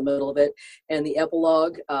right into the middle of it. And the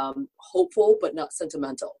Epilogue, hopeful but not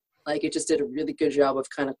sentimental. Like, it just did a really good job of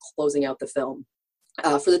kind of closing out the film.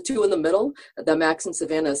 For the two in the middle, the Max and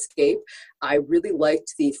Savannah Escape, I really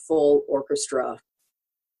liked the full orchestra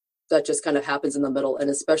that just kind of happens in the middle, and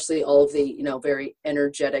especially all of the, very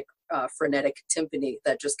energetic, frenetic timpani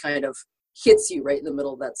that just kind of hits you right in the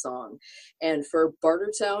middle of that song. And for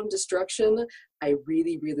Bartertown Destruction, I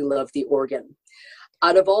really, really love the organ.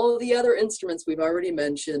 Out of all of the other instruments we've already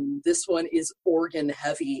mentioned, this one is organ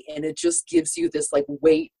heavy, and it just gives you this like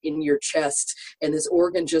weight in your chest, and this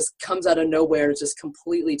organ just comes out of nowhere and just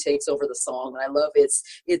completely takes over the song. And I love it.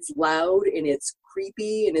 It's loud and it's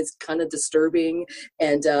creepy and it's kind of disturbing.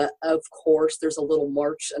 And of course, there's a little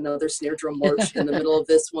march, another snare drum march in the middle of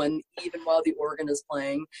this one, even while the organ is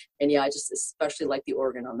playing. And yeah, I just especially like the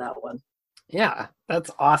organ on that one. Yeah, that's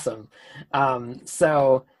awesome.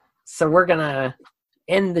 So we're gonna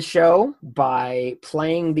end the show by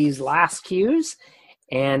playing these last cues,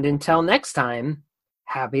 and until next time,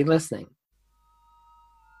 happy listening.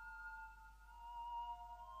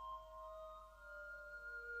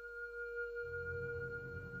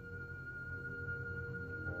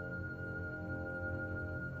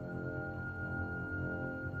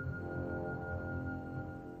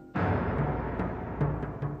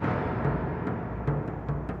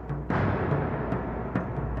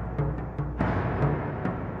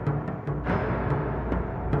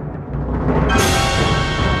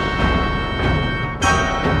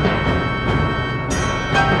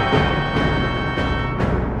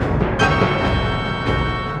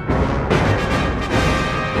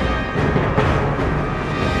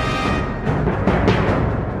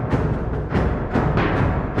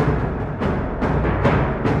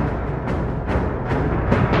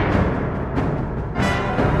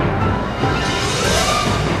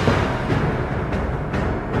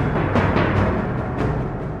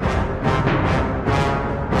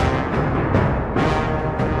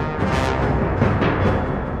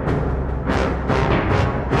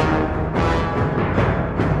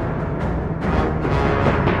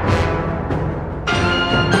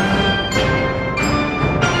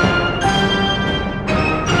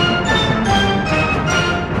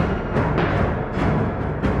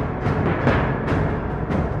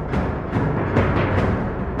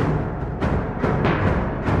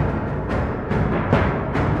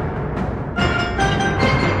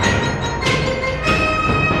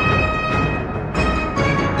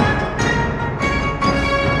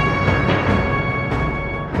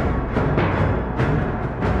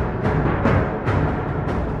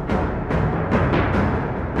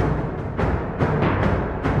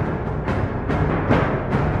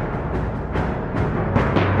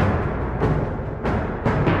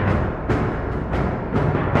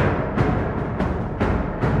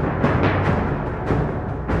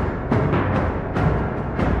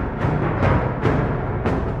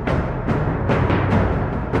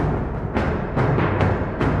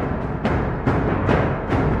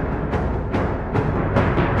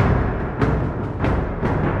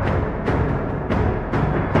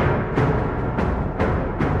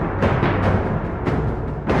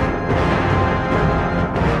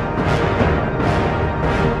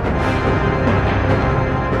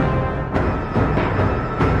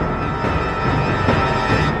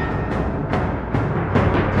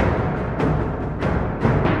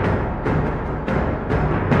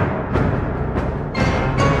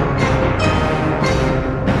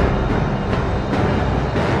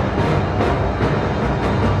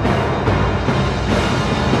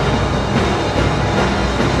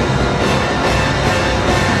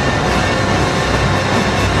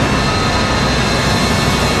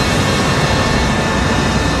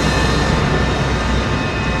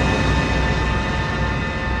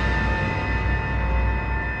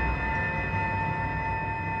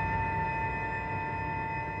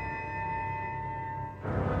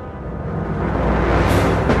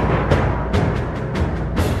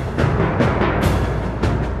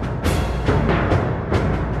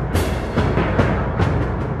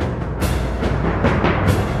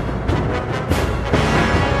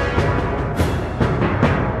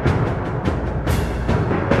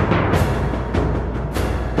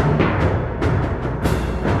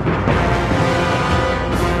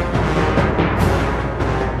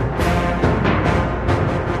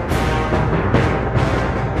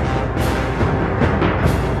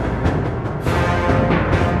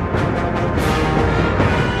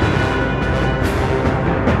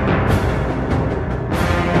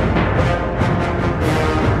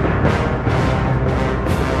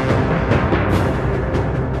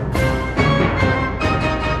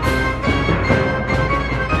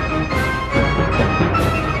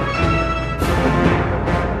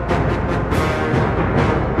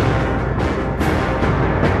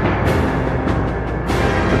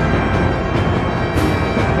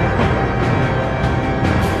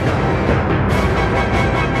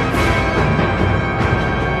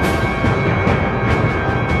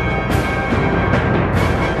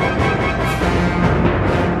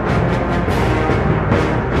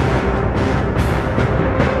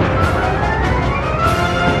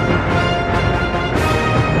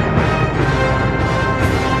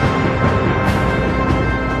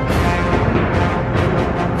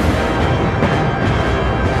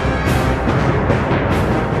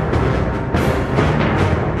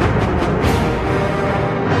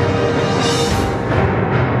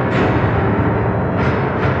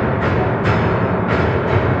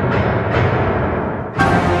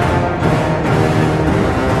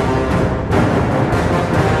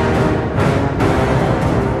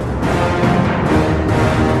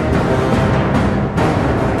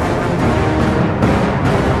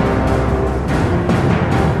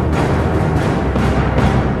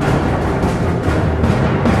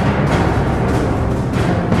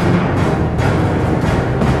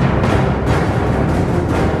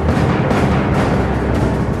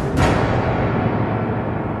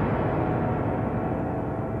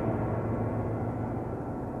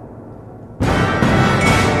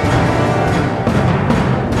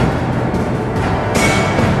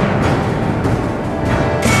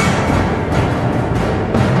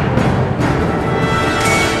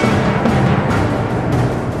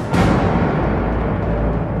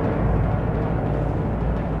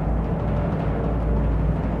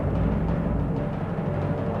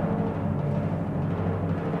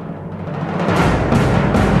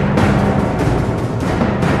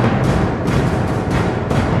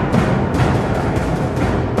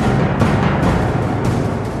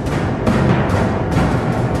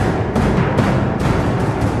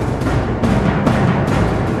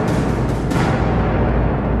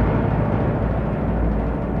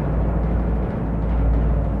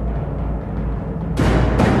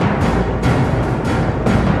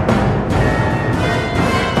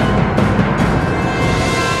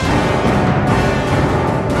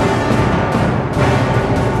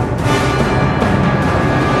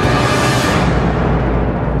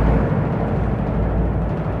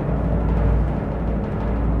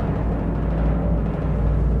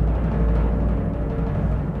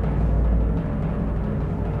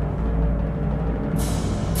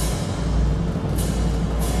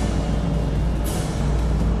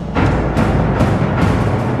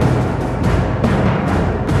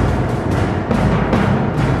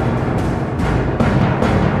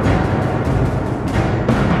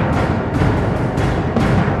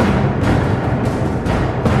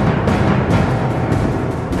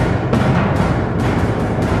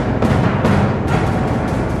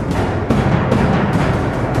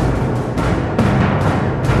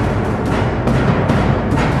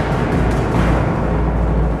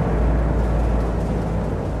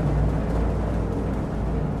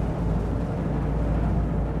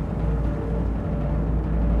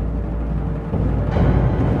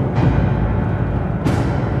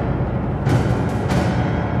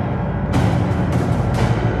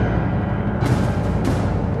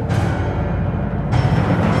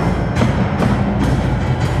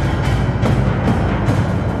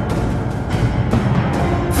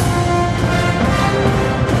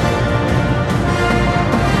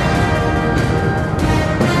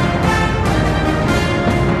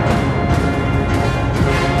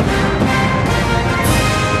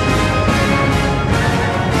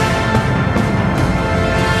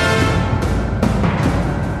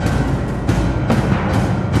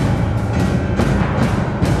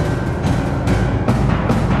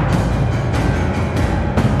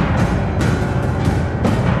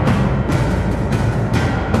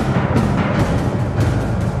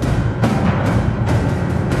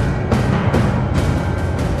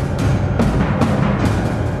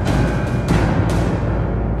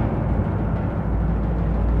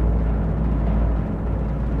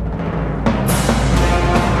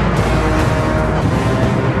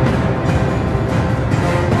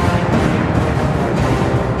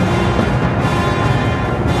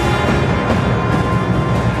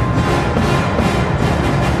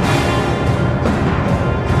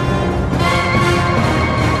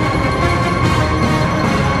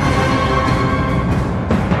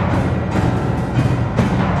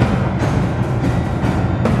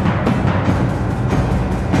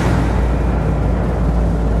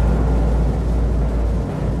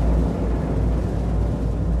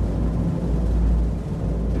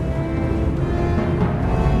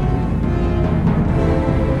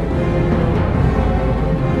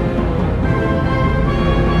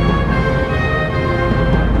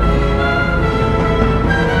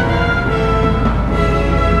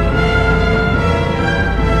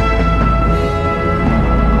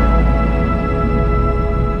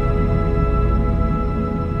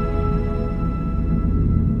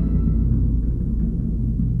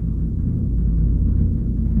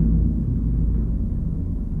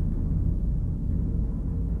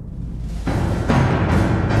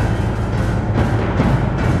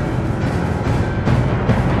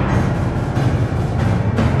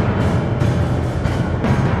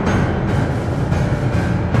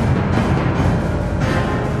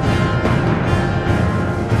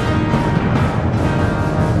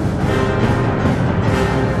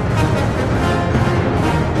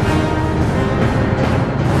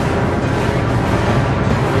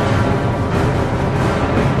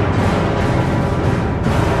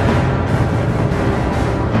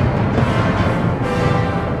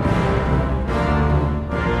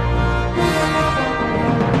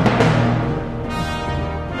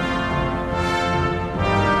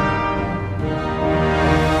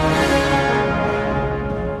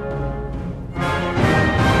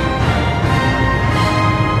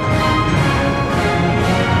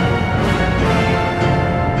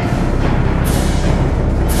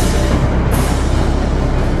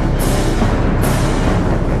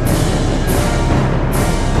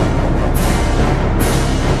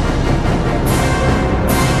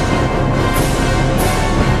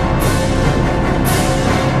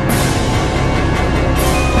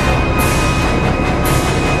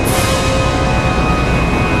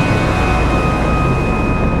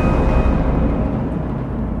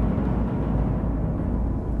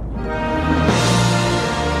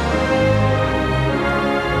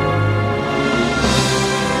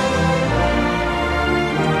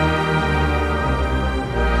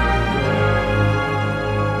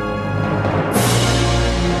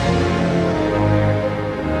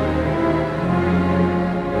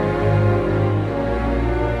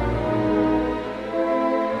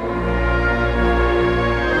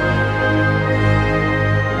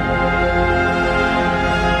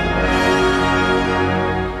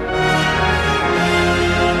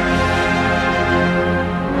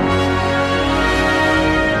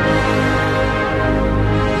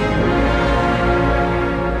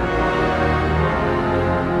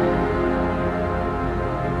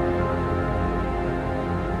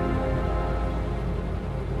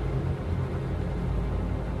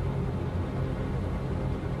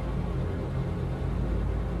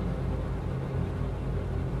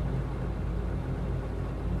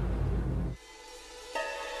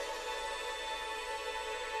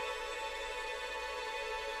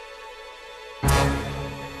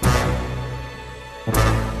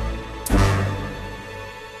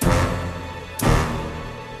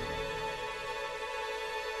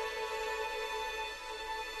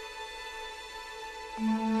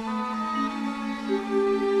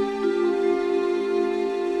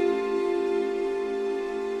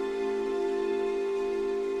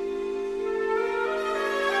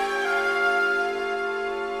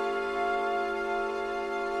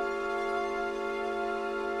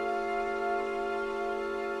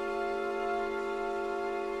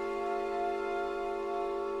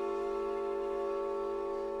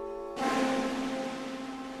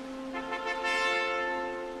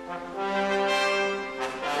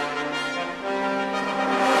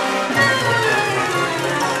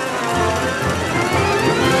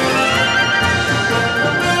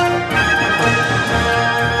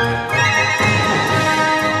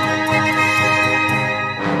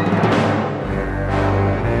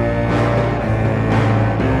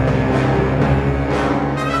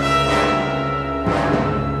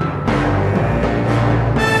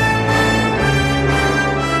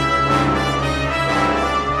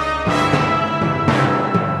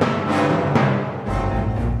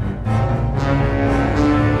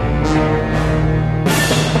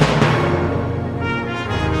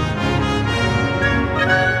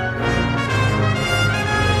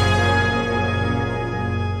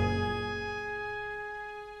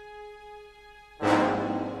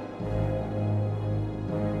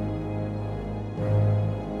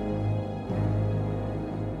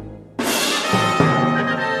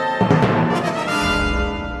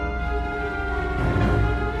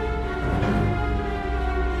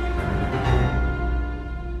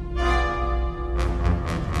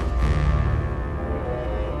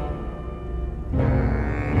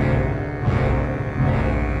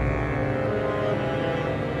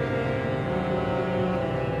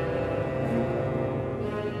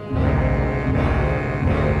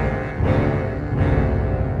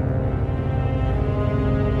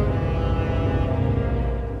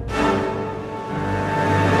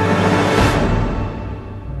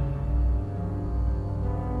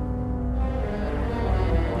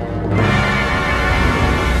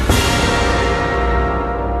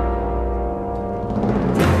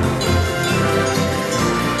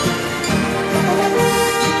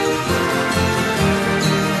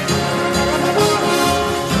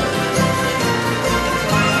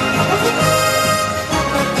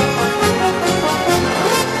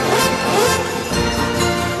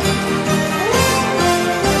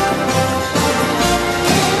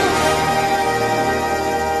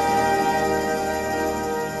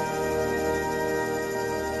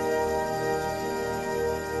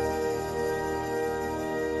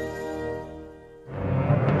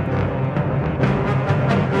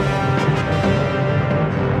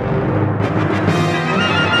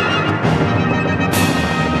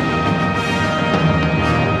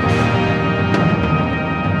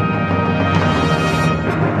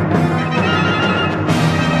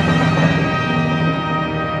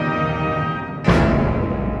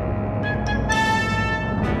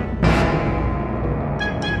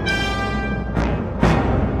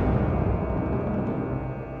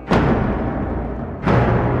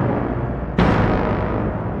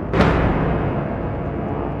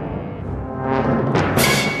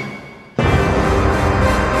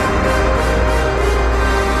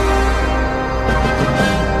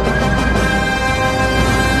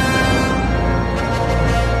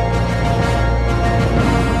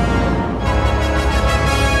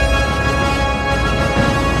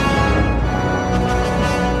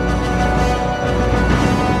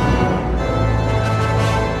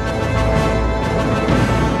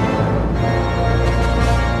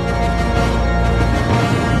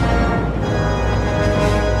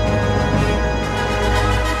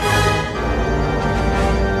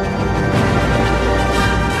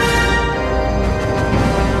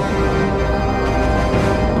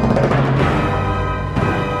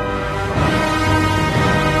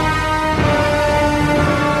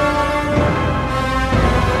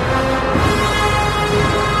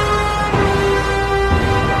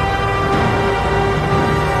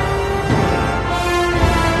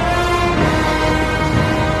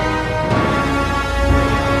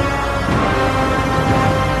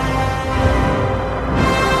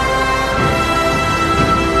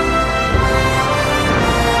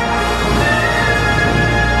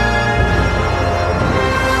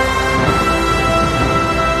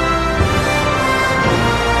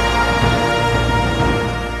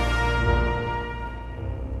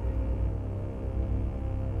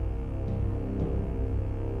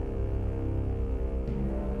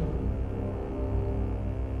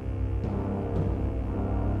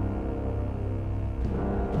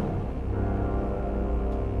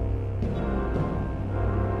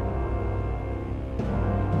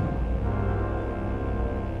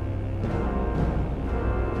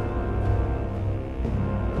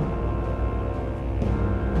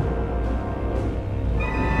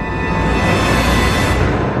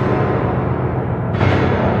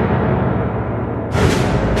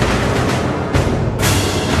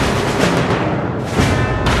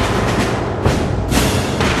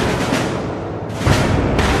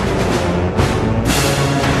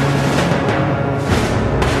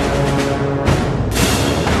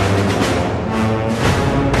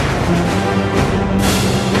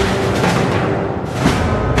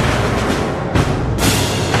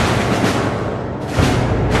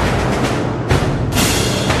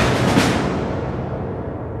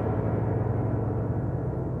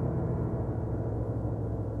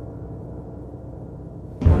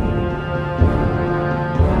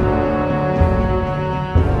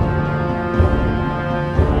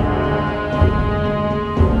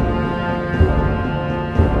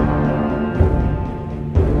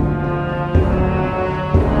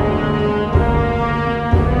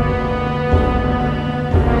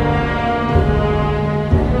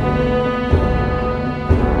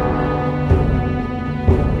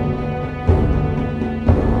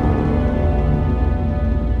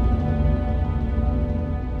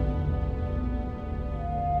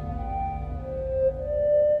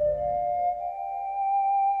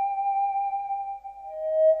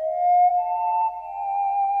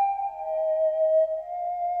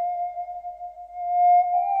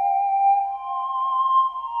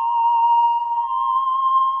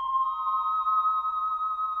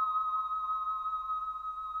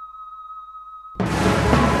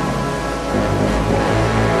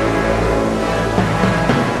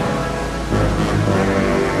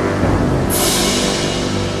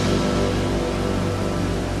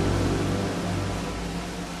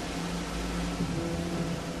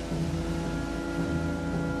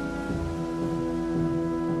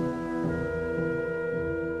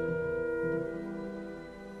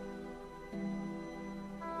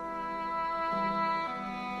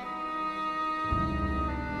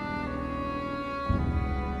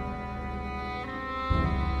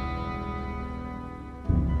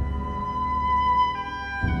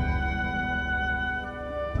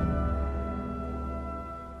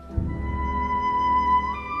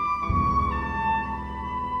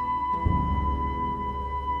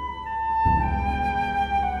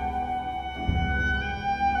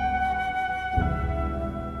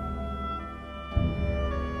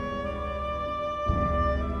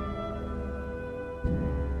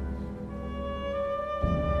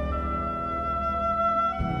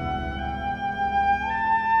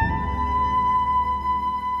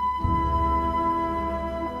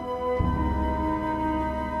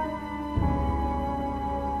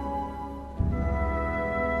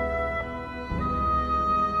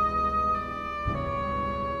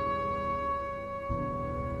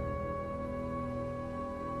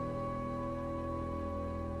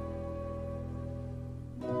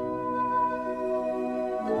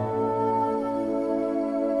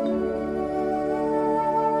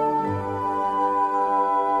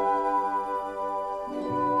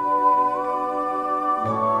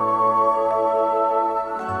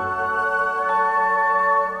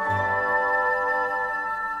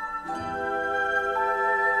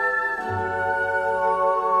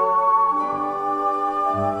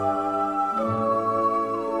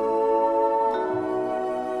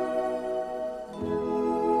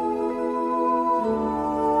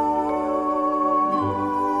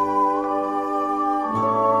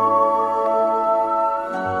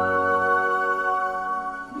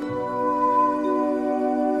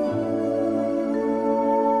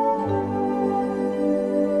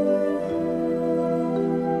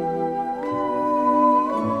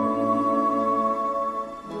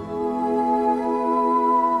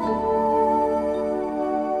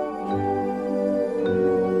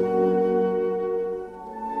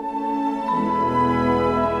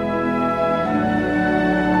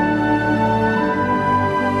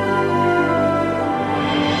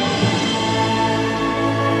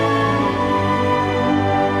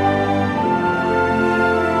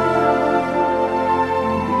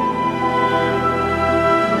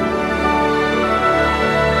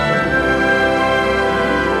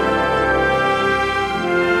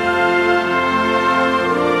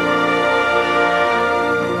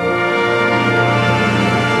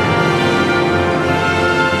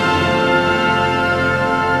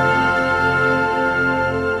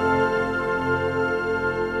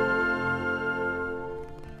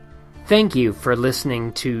 Thank you for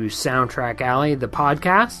listening to Soundtrack Alley, the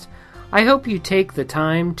podcast. I hope you take the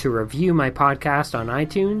time to review my podcast on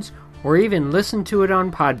iTunes or even listen to it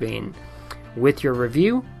on Podbean. With your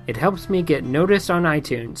review, it helps me get noticed on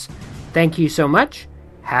iTunes. Thank you so much.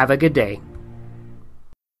 Have a good day.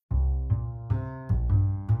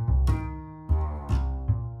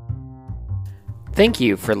 Thank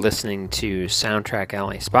you for listening to Soundtrack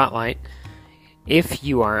Alley Spotlight. If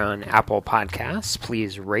you are on Apple Podcasts,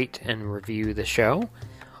 please rate and review the show.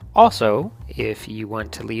 Also, if you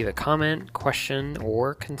want to leave a comment, question,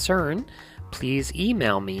 or concern, please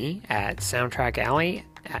email me at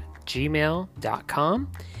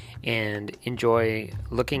soundtrackalley@gmail.com and enjoy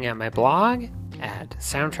looking at my blog at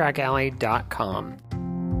soundtrackalley.com.